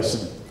and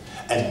place.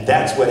 And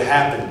that's what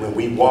happened when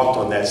we walked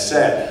on that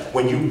set.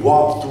 When you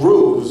walked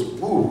through, it was,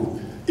 woo,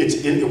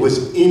 it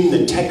was in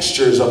the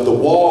textures of the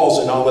walls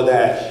and all of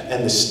that,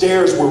 and the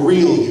stairs were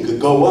real. You could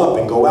go up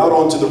and go out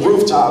onto the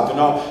rooftop and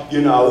all. You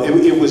know,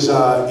 it was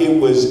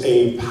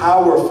a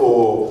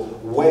powerful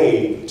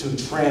way to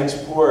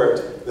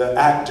transport the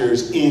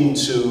actors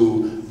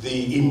into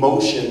the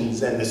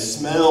emotions and the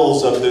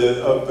smells of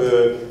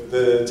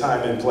the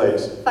time and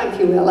place. Thank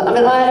you, Will. I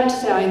mean, I have to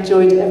say I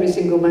enjoyed every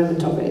single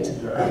moment of it.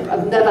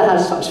 I've never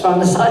had such fun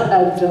as I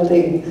had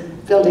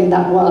building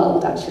that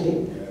world,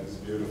 actually. Yeah, it's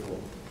beautiful.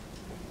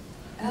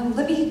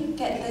 Let me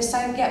get this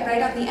side, get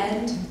right on the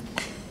end.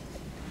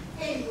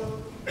 Hey,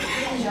 Will,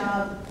 good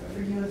job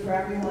for you and for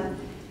everyone.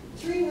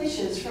 3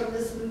 wishes from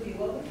this movie.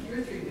 What would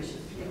your 3 wishes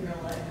be in real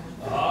life?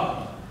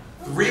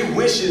 3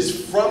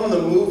 wishes from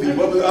the movie.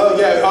 What was, oh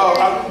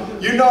yeah.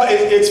 You know,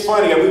 it's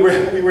funny. We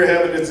were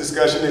having this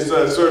discussion. It's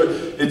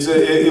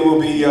it will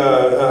be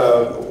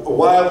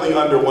wildly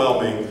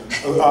underwhelming.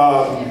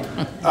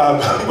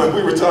 But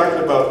we were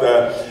talking about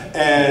that,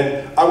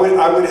 and I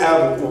would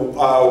have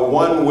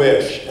one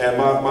wish, and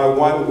my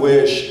one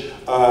wish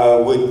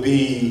would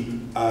be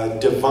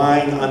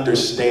divine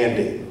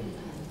understanding.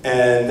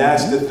 And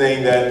that's the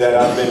thing that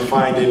I've been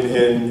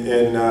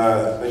finding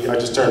I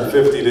just turned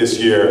 50 this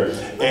year,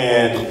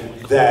 and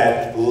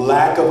that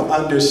lack of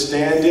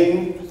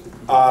understanding,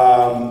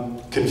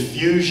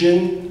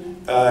 confusion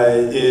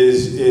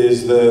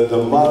is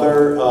the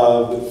mother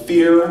of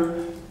fear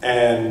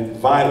and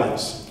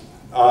violence.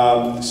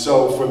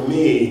 So for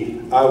me,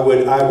 I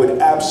would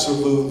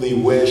absolutely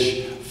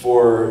wish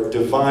for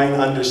divine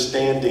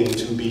understanding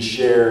to be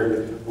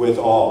shared with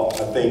all.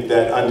 I think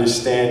that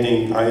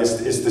understanding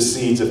is the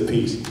seeds of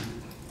peace.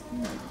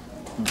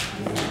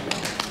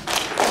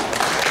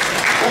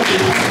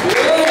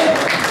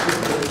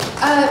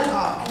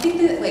 I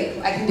think that,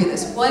 wait, I can do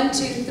this. 1,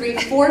 2, 3,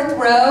 4th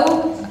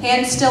row,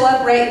 hands still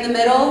up right in the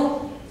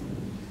middle.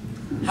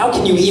 How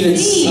can you even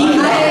see? I'm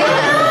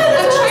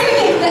trying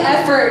to make the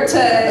effort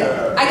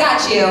to, I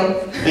got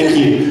you. Thank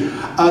you.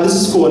 This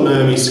is for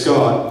Naomi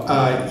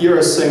Scott. You're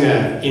a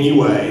singer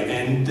anyway,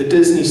 and the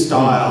Disney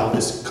style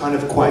is kind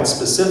of quite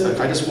specific.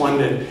 I just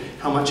wondered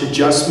how much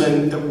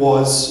adjustment it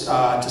was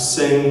to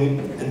sing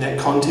in that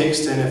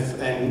context,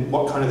 and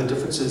what kind of the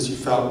differences you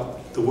felt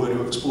there were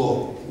to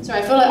explore.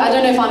 Sorry, I feel like, I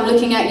don't know if I'm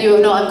looking at you or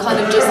not. I'm kind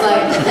of just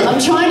like, I'm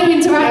trying to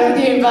interact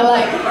with you, but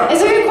like,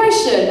 it's a good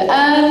question.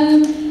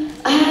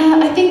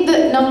 I think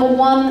that number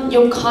one,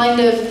 you're kind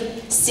of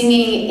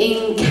singing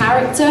in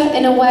character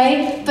in a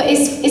way, but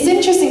it's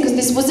interesting because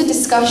this was a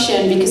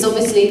discussion, because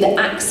obviously the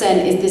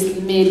accent is this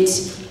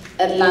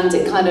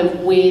mid-Atlantic kind of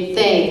weird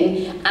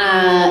thing,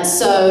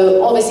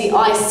 so obviously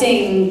I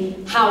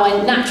sing, how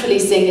I naturally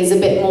sing is a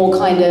bit more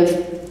kind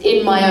of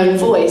in my own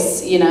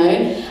voice, you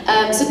know,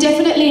 so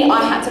definitely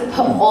I had to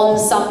put on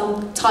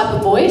some type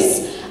of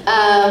voice,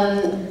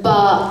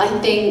 but I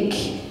think,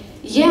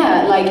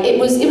 yeah, like it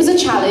was a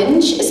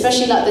challenge,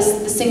 especially like the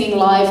singing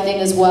live thing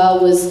as well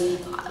was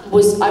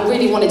I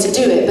really wanted to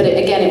do it, but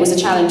again, it was a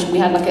challenge. We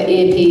had like an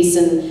earpiece,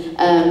 and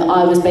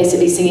I was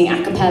basically singing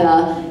a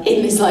cappella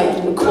in this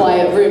like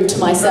quiet room to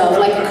myself,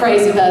 like a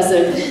crazy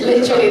person.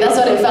 Literally, that's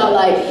what it felt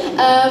like.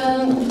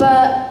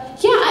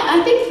 But yeah,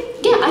 I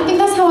think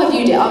that's how I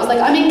viewed it. I was like,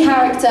 I'm in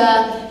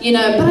character, you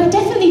know, but I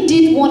definitely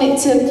did want it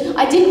to.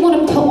 I didn't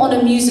want to put on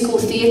a musical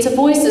theatre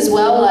voice as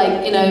well.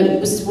 Like, you know, I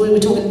was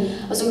talking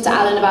to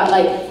Alan about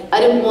like,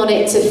 I didn't want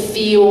it to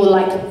feel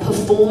like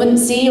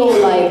performance-y or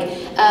like.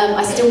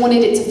 I still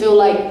wanted it to feel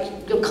like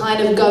you're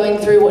kind of going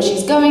through what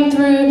she's going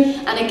through,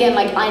 and again,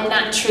 like I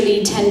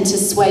naturally tend to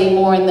sway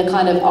more in the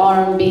kind of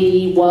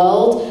R&B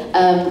world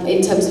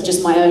in terms of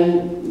just my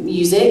own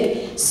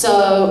music.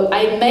 So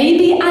I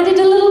maybe added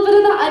a little bit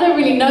of that. I don't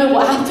really know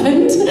what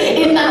happened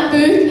in that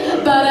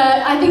booth, but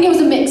I think it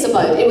was a mix of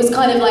both. It was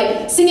kind of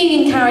like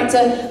singing in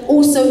character,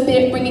 also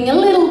bringing a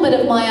little bit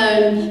of my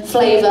own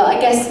flavor.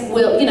 I guess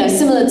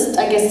similar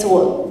to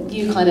what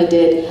you kind of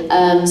did.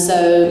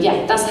 So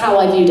yeah, that's how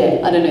I viewed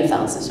it. I don't know if that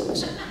answers your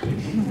question.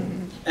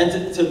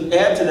 And to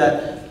add to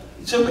that,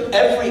 so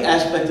every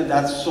aspect of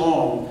that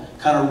song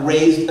kind of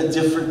raised a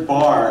different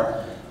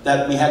bar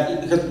that we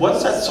had, because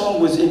once that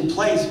song was in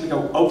place, we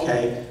go,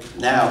 okay,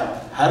 now,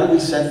 how do we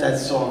set that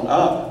song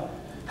up?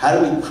 How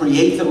do we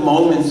create the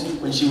moments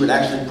when she would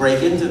actually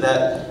break into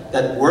that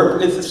that work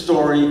with the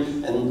story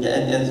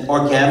and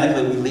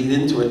organically we lead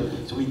into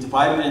it. So we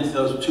divide it into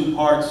those two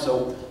parts.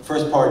 So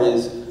first part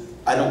is,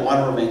 I don't want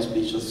to remain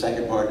speechless.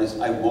 Second part is,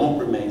 I won't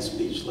remain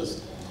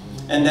speechless.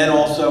 And then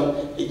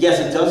also, yes,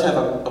 it does have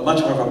a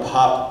much more of a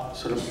pop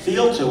sort of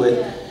feel to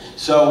it.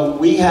 So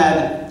we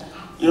had,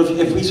 you know,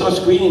 if we saw a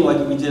screening like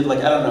we did, like,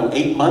 I don't know,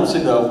 8 months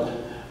ago,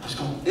 I was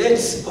going,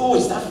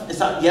 it's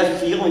not yet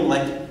feeling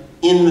like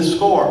in the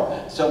score.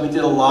 So we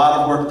did a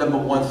lot of work, number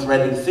one,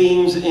 threading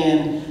themes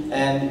in,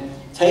 and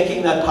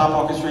taking that pop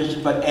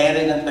orchestration, but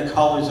adding the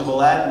colors of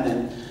Aladdin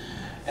in.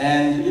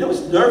 And, you know,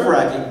 it's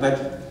nerve-wracking,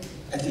 but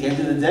at the end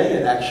of the day,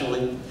 it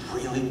actually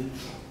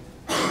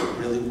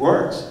really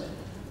works.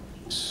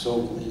 I'm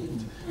so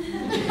relieved. No,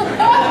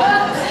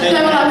 we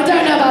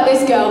don't know about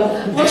this girl.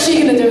 What's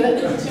she gonna do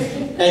with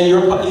it? And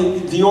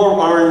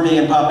your R&B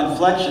and pop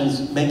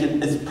inflections make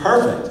it's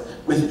perfect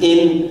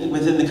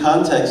within the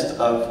context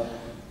of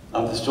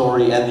the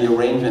story and the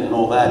arrangement and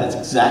all that. It's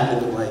exactly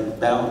the right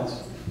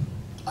balance,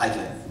 I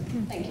think.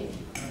 Thank you.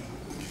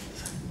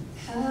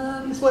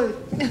 1,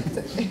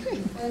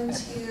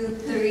 2,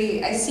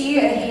 3. I see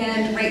a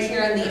hand right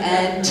here on the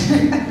end.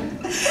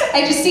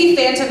 I just see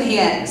phantom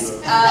hands.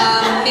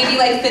 Maybe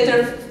like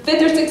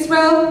fifth or sixth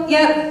row.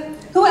 Yep.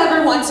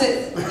 Whoever wants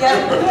it.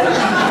 Yep.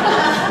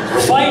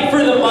 Fight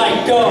for the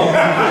mic. Go.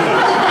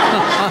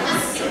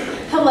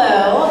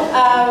 Hello.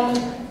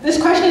 This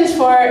question is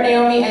for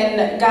Naomi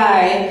and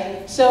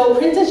Guy. So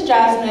Princess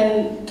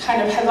Jasmine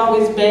kind of has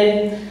always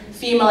been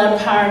female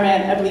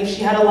empowerment. I believe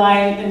she had a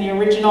line in the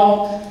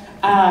original,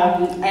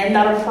 I am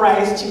not a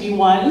prize to be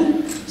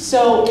won.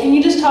 So can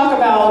you just talk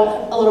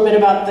about a little bit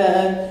about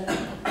the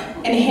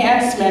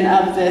enhancement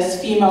of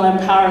this female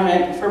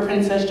empowerment for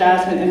Princess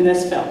Jasmine in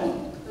this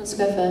film? Let's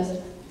go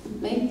first.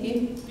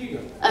 Me? You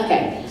go.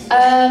 Okay.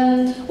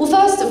 Well,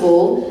 first of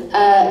all,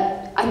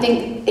 I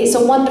think it's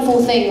a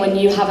wonderful thing when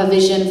you have a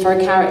vision for a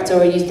character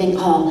or you think,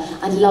 oh,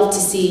 I'd love to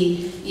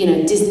see, you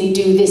know, Disney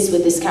do this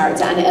with this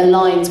character, and it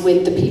aligns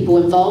with the people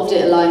involved,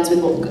 it aligns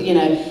with what, you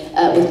know,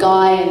 with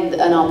Guy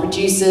and our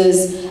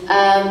producers.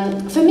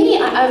 For me,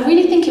 I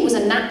really think it was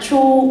a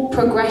natural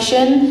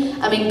progression.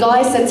 I mean,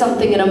 Guy said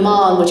something in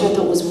Oman which I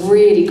thought was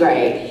really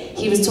great.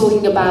 He was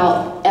talking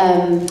about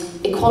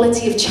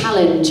equality of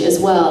challenge as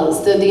well.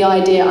 So the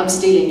idea, I'm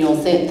stealing your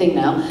thing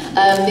now,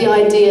 the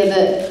idea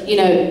that, you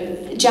know,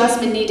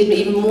 Jasmine needed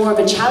even more of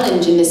a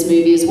challenge in this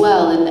movie as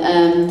well.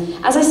 And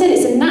as I said,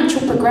 it's a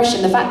natural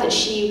progression. The fact that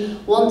she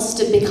wants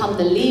to become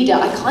the leader,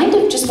 I kind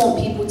of just want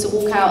people to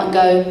walk out and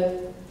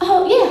go,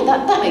 oh yeah,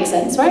 that makes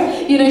sense,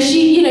 right? You know,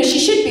 she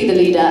should be the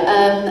leader.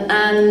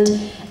 And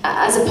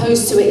as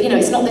opposed to it, you know,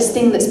 it's not this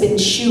thing that's been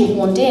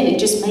shoehorned in, it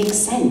just makes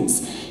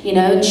sense. You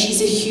know, and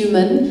she's a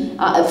human.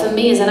 For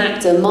me as an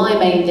actor, my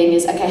main thing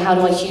is, okay, how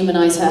do I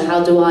humanize her?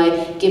 How do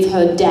I give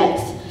her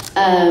depth?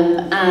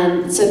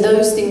 And so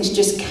those things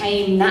just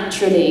came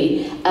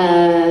naturally.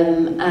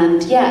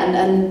 And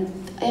yeah,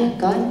 Guy,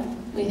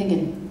 what are you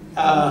thinking?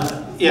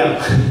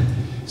 Yeah.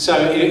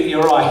 So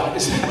you're right.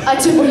 I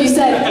took what you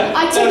said. No.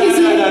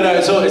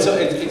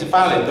 It's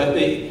valid. But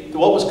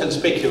what was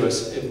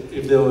conspicuous,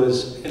 if there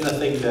was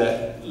anything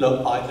that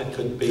looked like there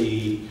could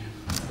be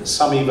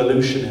some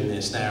evolution in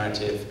this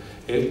narrative,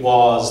 it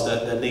was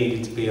that there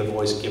needed to be a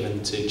voice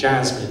given to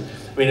Jasmine.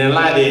 I mean,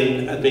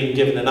 Aladdin had been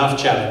given enough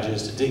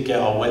challenges to get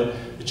on with.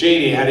 The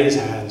genie had his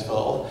hands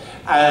full,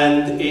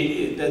 and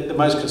the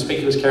most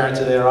conspicuous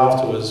character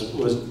thereafter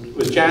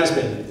was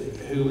Jasmine,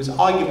 who was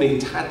arguably a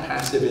tad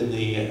passive in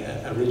the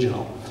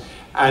original,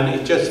 and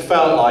it just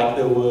felt like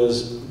there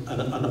was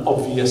an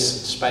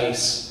obvious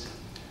space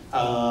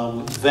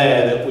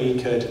there that we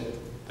could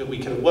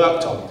have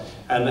worked on.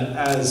 And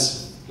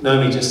as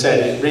Naomi just said,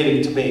 it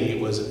really, to me, it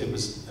was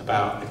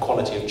about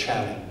equality of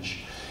challenge.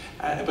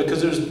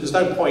 Because there's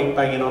no point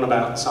banging on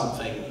about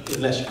something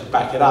unless you can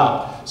back it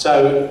up.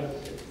 So,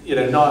 you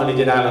know, not only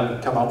did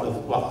Alan come up with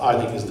what I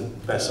think is the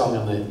best song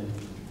in the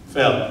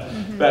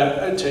film,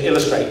 but to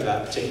illustrate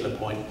that particular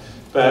point.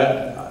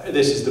 But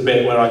this is the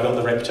bit where I got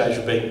the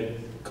reputation of being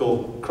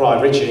called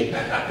Cry Richie.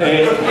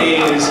 It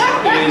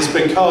is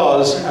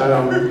because,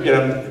 you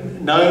know,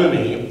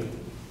 Naomi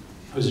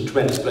was a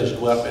tremendous pleasure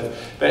to work with.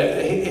 But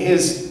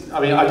I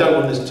mean, I don't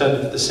want this to turn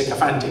into the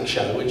sycophantic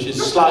show, which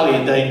is slightly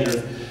in danger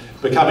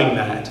of becoming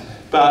that.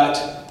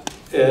 But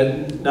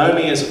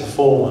Naomi as a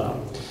performer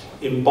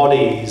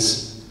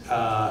embodies,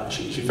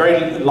 she's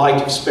very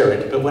light of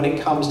spirit, but when it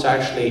comes to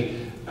actually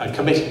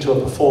committing to a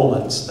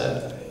performance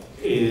that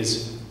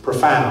is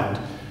profound,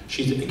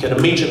 she can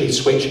immediately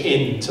switch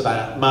into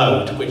that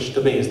mode, which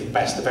to me is the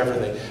best of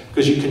everything,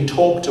 because you can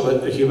talk to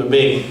a human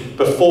being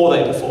before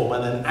they perform,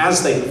 and then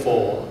as they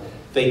perform,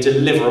 they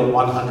deliver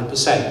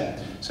 100%.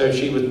 So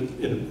she was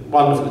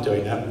wonderful at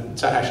doing that, and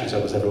so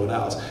was everyone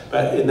else.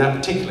 But in that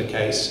particular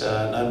case,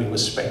 Naomi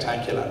was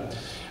spectacular.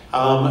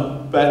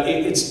 But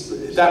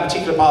it's that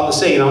particular part of the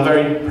scene I'm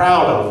very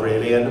proud of,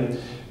 really, and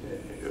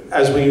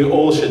as we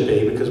all should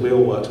be, because we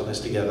all worked on this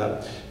together.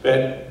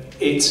 But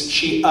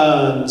she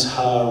earns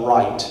her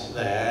right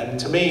there, and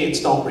to me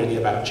it's not really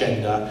about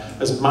gender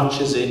as much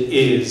as it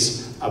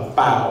is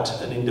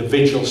about an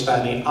individual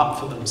standing up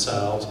for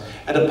themselves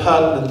at a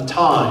pertinent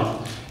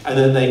time, and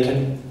then they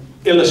can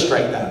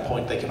illustrate that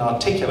point, they can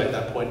articulate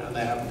that point, and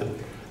they have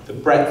the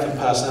breadth and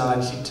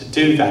personality to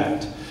do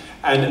that.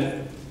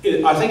 And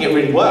I think it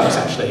really works,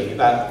 actually,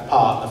 that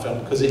part of the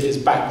film, because it is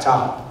backed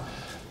up.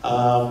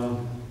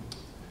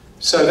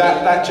 So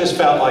that just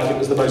felt like it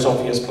was the most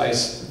obvious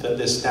place that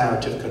this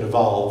narrative could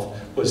evolve,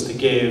 was to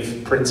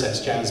give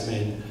Princess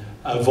Jasmine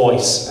a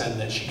voice, and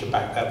that she could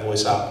back that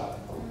voice up.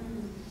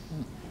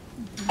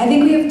 I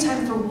think we have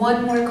time for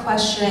one more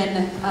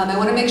question. I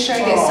want to make sure I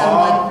get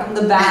someone from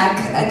the back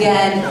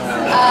again.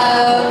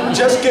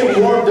 Just get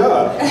warmed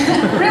up.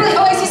 Really?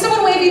 Oh, I see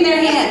someone waving their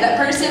hand. That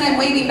person, I'm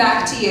waving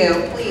back to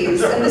you,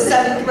 please. In the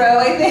 7th row,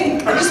 I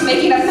think. I'm just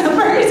making up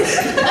numbers.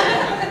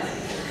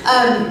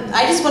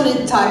 I just wanted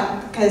to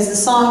talk, because the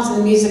songs and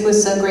the music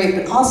was so great,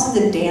 but also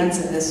the dance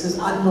in this was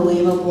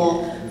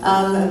unbelievable.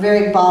 A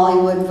very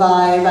Bollywood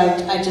vibe.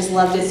 I just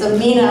loved it. So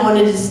Mina, I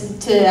wanted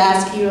to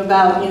ask you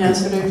about,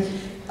 sort of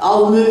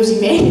all the moves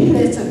you made in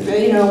this,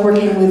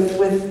 working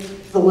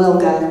with the Will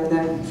guy over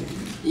there.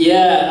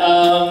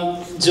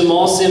 Yeah,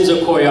 Jamal Sims, our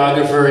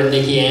choreographer, and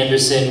Nikki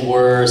Anderson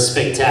were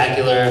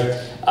spectacular.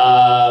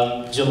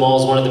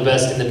 Jamal's one of the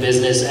best in the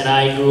business, and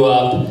I grew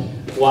up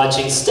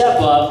watching Step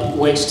Up,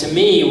 which to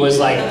me was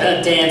like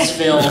the dance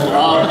film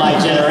of my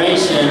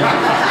generation.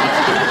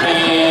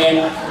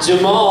 And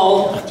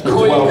Jamal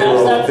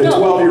choreographed that film. The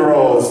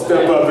 12-year-old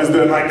Step Up is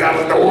that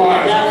was the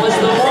one. That was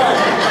the one.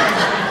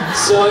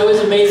 So it was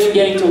amazing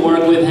getting to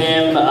work with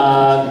him.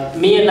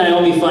 Me and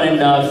Naomi, fun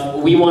enough,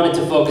 we wanted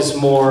to focus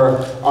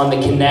more on the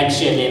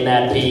connection in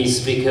that piece,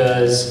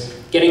 because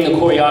getting the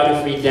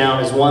choreography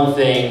down is one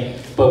thing,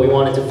 but we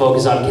wanted to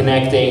focus on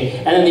connecting.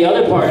 And then the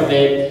other part of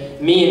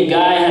it, me and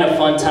Guy had a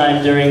fun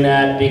time during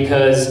that,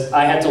 because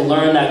I had to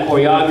learn that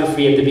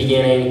choreography at the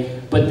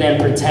beginning, but then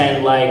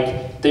pretend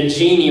like the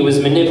genie was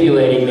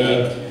manipulating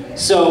me.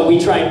 So we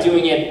tried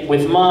doing it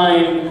with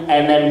mime,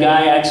 and then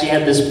Guy actually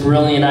had this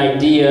brilliant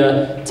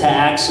idea to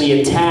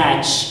actually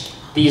attach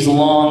these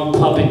long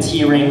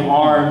puppeteering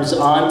arms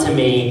onto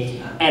me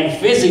and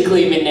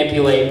physically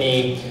manipulate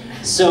me.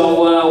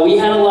 So we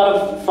had a lot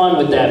of fun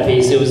with that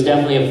piece. It was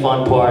definitely a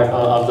fun part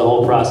of the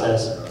whole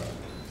process.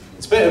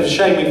 It's a bit of a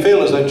shame. We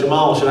feel as though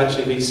Jamal should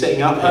actually be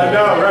sitting up here. I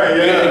know, right,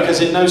 yeah.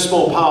 Because in no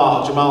small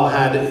part, Jamal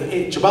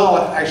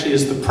actually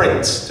is the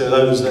prince, to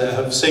those that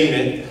have seen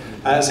it.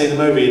 See the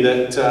movie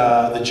that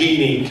the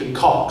genie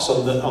concocts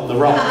on the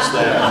rocks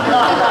there.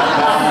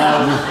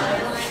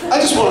 I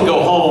just want to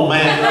go home,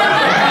 man.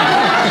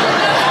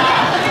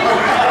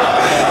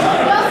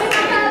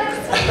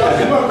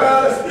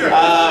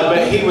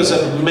 But he was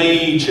a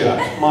major,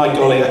 my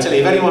golly, I tell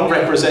you, if anyone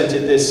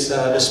represented this,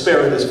 the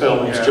spirit of this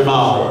film, it was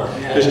Jamal.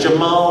 Because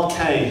Jamal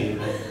came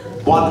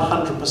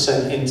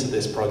 100% into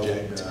this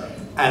project.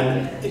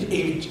 And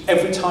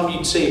every time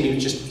you'd see him, he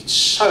was just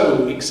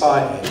so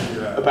excited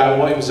about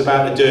what he was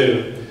about to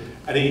do.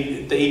 And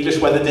the English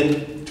weather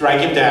didn't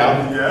drag him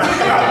down.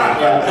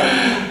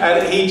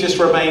 And he just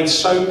remained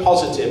so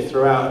positive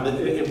throughout.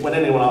 When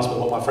anyone asks me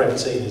what my favourite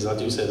scene is, I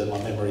do say that my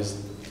memory is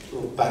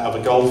that of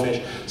a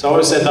goldfish. So I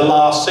always said the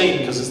last scene,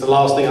 because it's the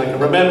last thing I can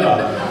remember.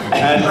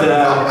 And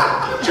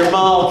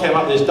Jamal came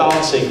up with this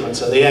dance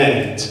sequence at the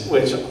end,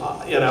 which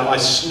I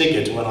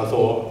sniggered when I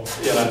thought,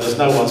 there's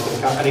no one's going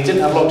to come. And he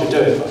didn't have long to do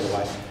it, by the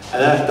way.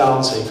 And that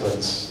dance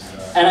sequence.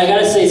 And I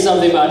gotta say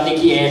something about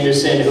Nikki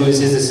Anderson, who is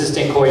his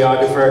assistant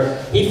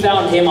choreographer. He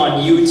found him on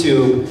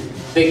YouTube.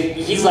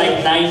 He's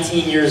like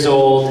 19 years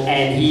old,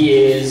 and he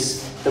is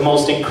the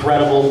most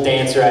incredible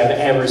dancer I've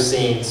ever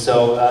seen.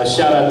 So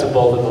shout out to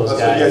both of those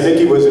guys. Yeah,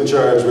 Nikki was in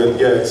charge with,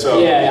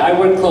 Yeah, I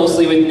worked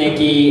closely with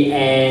Nikki,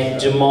 and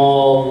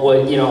Jamal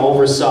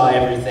oversaw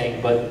everything,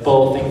 but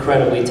both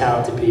incredibly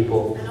talented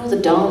people. And all the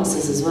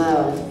dances as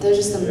well. They're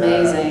just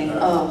amazing. Yeah.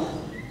 Oh,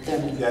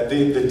 yeah,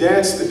 the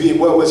dance,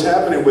 what was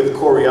happening with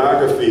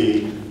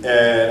choreography,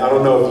 and I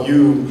don't know if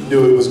you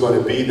knew it was going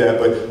to be that,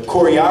 but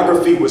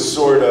choreography was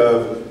sort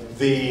of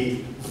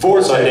the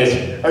vortex.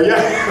 It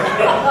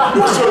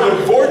was sort of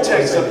the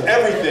vortex of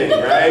everything,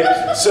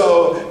 right?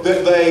 So,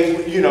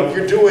 if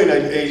you're doing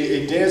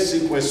a dance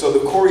sequence, so the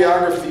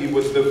choreography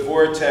was the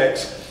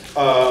vortex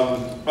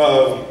of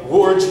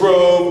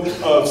wardrobe,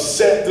 of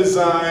set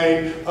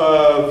design,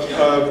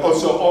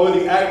 so all of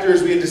the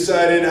actors, we had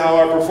decided how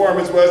our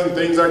performance was and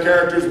things our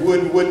characters would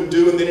and wouldn't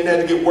do, and then it had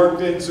to get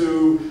worked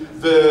into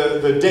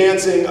the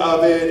dancing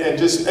of it, and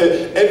just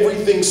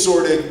everything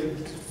sort of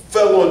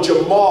fell on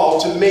Jamal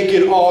to make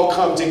it all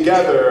come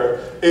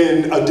together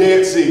in a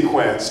dance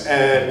sequence.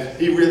 And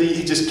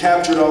he just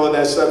captured all of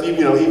that stuff,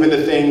 even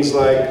the things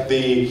like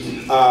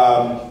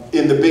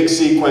in the big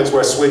sequence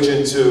where I switch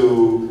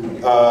into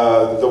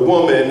the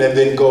woman and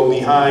then go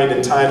behind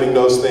and timing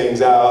those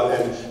things out.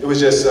 And it was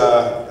just,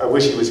 I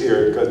wish he was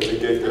here because to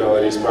get all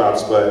of these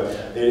props,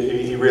 but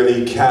he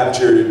really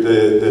captured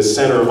the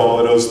center of all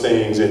of those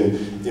things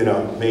and,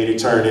 made it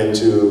turn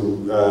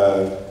into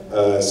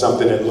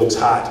something that looks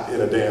hot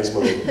in a dance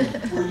movie.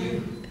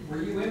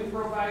 Were you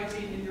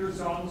improvising in your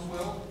zones,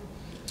 Will?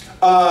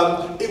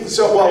 I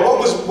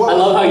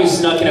love how you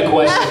snuck in a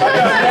question.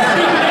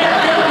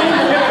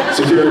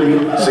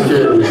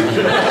 Security.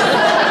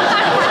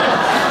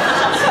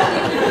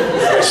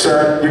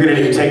 Sir, you're gonna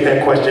need to take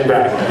that question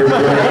back. You're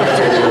gonna need to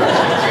take it back.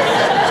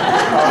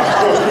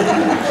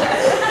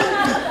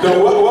 No,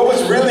 what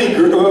was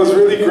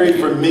really great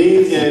for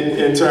me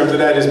in terms of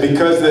that is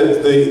because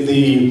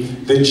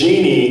the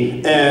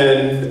genie,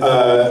 and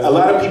a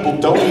lot of people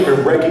don't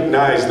even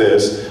recognize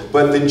this,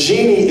 but the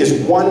genie is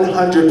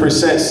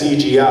 100%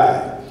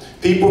 CGI.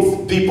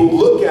 People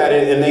look at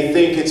it and they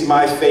think it's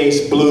my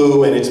face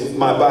blue and it's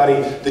my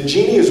body. The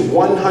genie is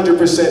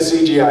 100%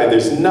 CGI.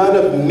 There's none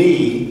of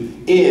me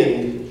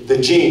in the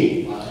genie.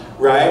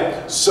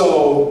 Right?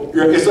 So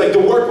it's like the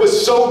work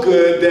was so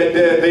good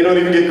that they don't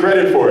even get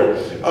credit for it.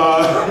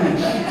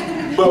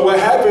 But what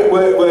happened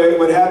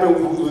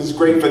was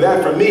great for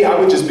that. For me, I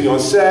would just be on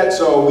set,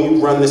 so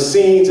we'd run the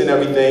scenes and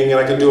everything, and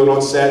I could do it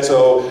on set,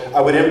 so I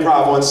would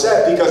improv on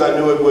set because I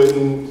knew it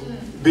wouldn't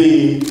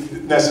be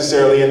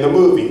necessarily in the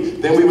movie.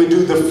 Then we would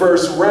do the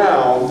first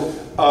round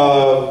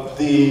of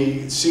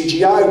the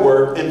CGI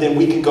work, and then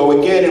we could go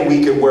again and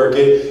we could work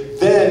it.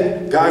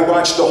 Then Guy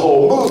watched the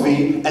whole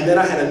movie, and then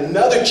I had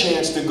another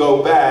chance to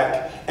go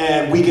back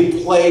and we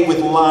could play with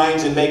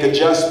lines and make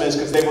adjustments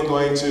because they were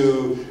going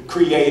to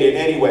create it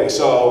anyway.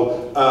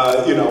 So,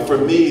 you know, for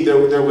me, there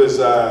was,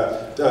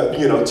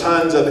 you know,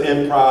 tons of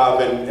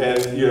improv,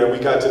 and you know, we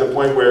got to the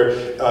point where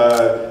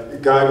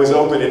Guy was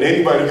open and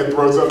anybody could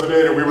throw something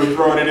in and we were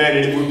throwing it in,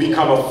 and it would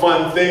become a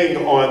fun thing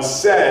on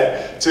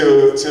set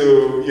to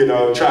you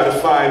know, try to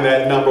find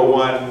that number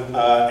one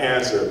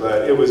answer.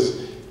 But it was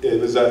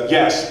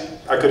yes.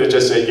 I could have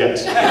just said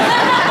yes.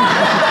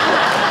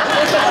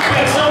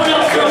 Someone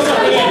else throw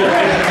something in.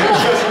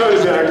 Just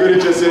noticed that I could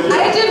have just said yes.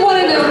 I did want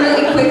to know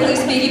really quickly,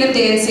 speaking of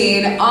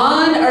dancing,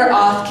 on or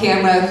off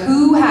camera,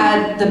 who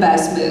had the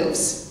best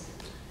moves?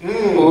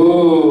 Ooh.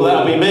 Well,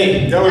 that'll be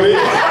me. That would be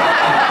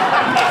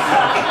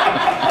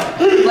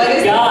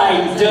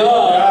Guy,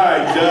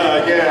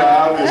 duh,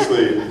 yeah,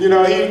 obviously. You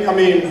know, I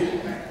mean,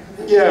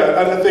 yeah,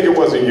 I think it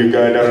wasn't you,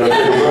 Guy. Now that I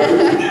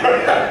think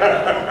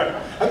about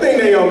it. I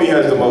think Naomi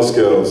has the most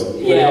skills.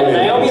 Yeah,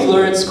 Naomi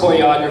learns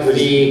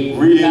choreography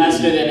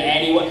faster than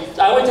anyone.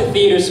 I went to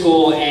theater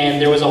school and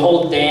there was a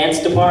whole dance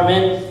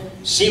department.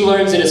 She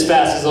learns it as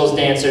fast as those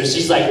dancers.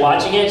 She's like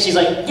watching it, she's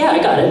like, yeah, I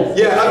got it.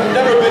 Yeah, I've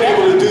never been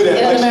able to do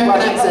that. Like,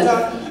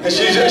 and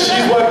she's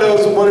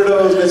one of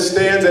those that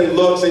stands and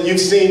looks, and you've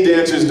seen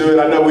dancers do it.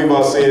 I know we've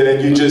all seen it,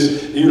 and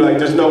you like,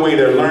 there's no way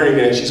they're learning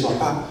it. And she's going,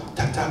 pop,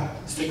 tap, tap,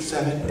 6,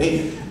 7,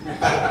 8.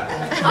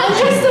 I'm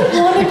just a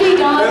wannabe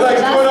dancer. And like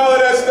doing all of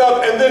that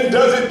stuff, and then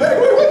does it back.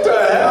 Wait, what the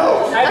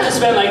hell? I have to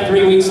spend like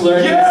 3 weeks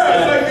learning. Yeah,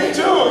 it's like me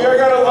too. I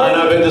gotta learn. I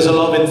know, but there's a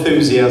lot of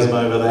enthusiasm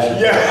over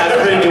there. Yeah. I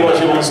don't really know what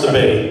she wants to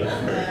be.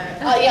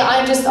 Yeah,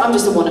 I'm just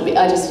a wannabe.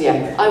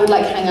 I would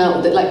like hang out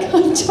with it. Like, I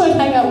try and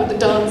hang out with the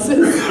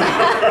dancers.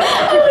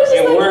 I was just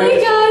It like, worked.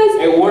 hey guys.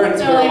 It worked,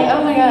 They were like,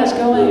 oh my gosh,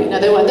 go away. No,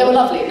 they were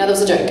lovely. No, that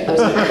was a joke. That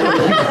was a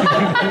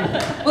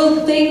joke.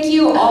 Well, thank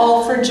you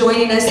all for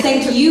joining us.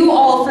 Thank you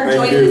all for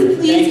joining us.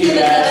 Please give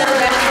another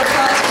round of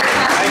applause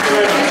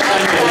for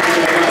Conferene. Thank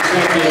you very much.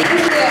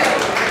 Thank you.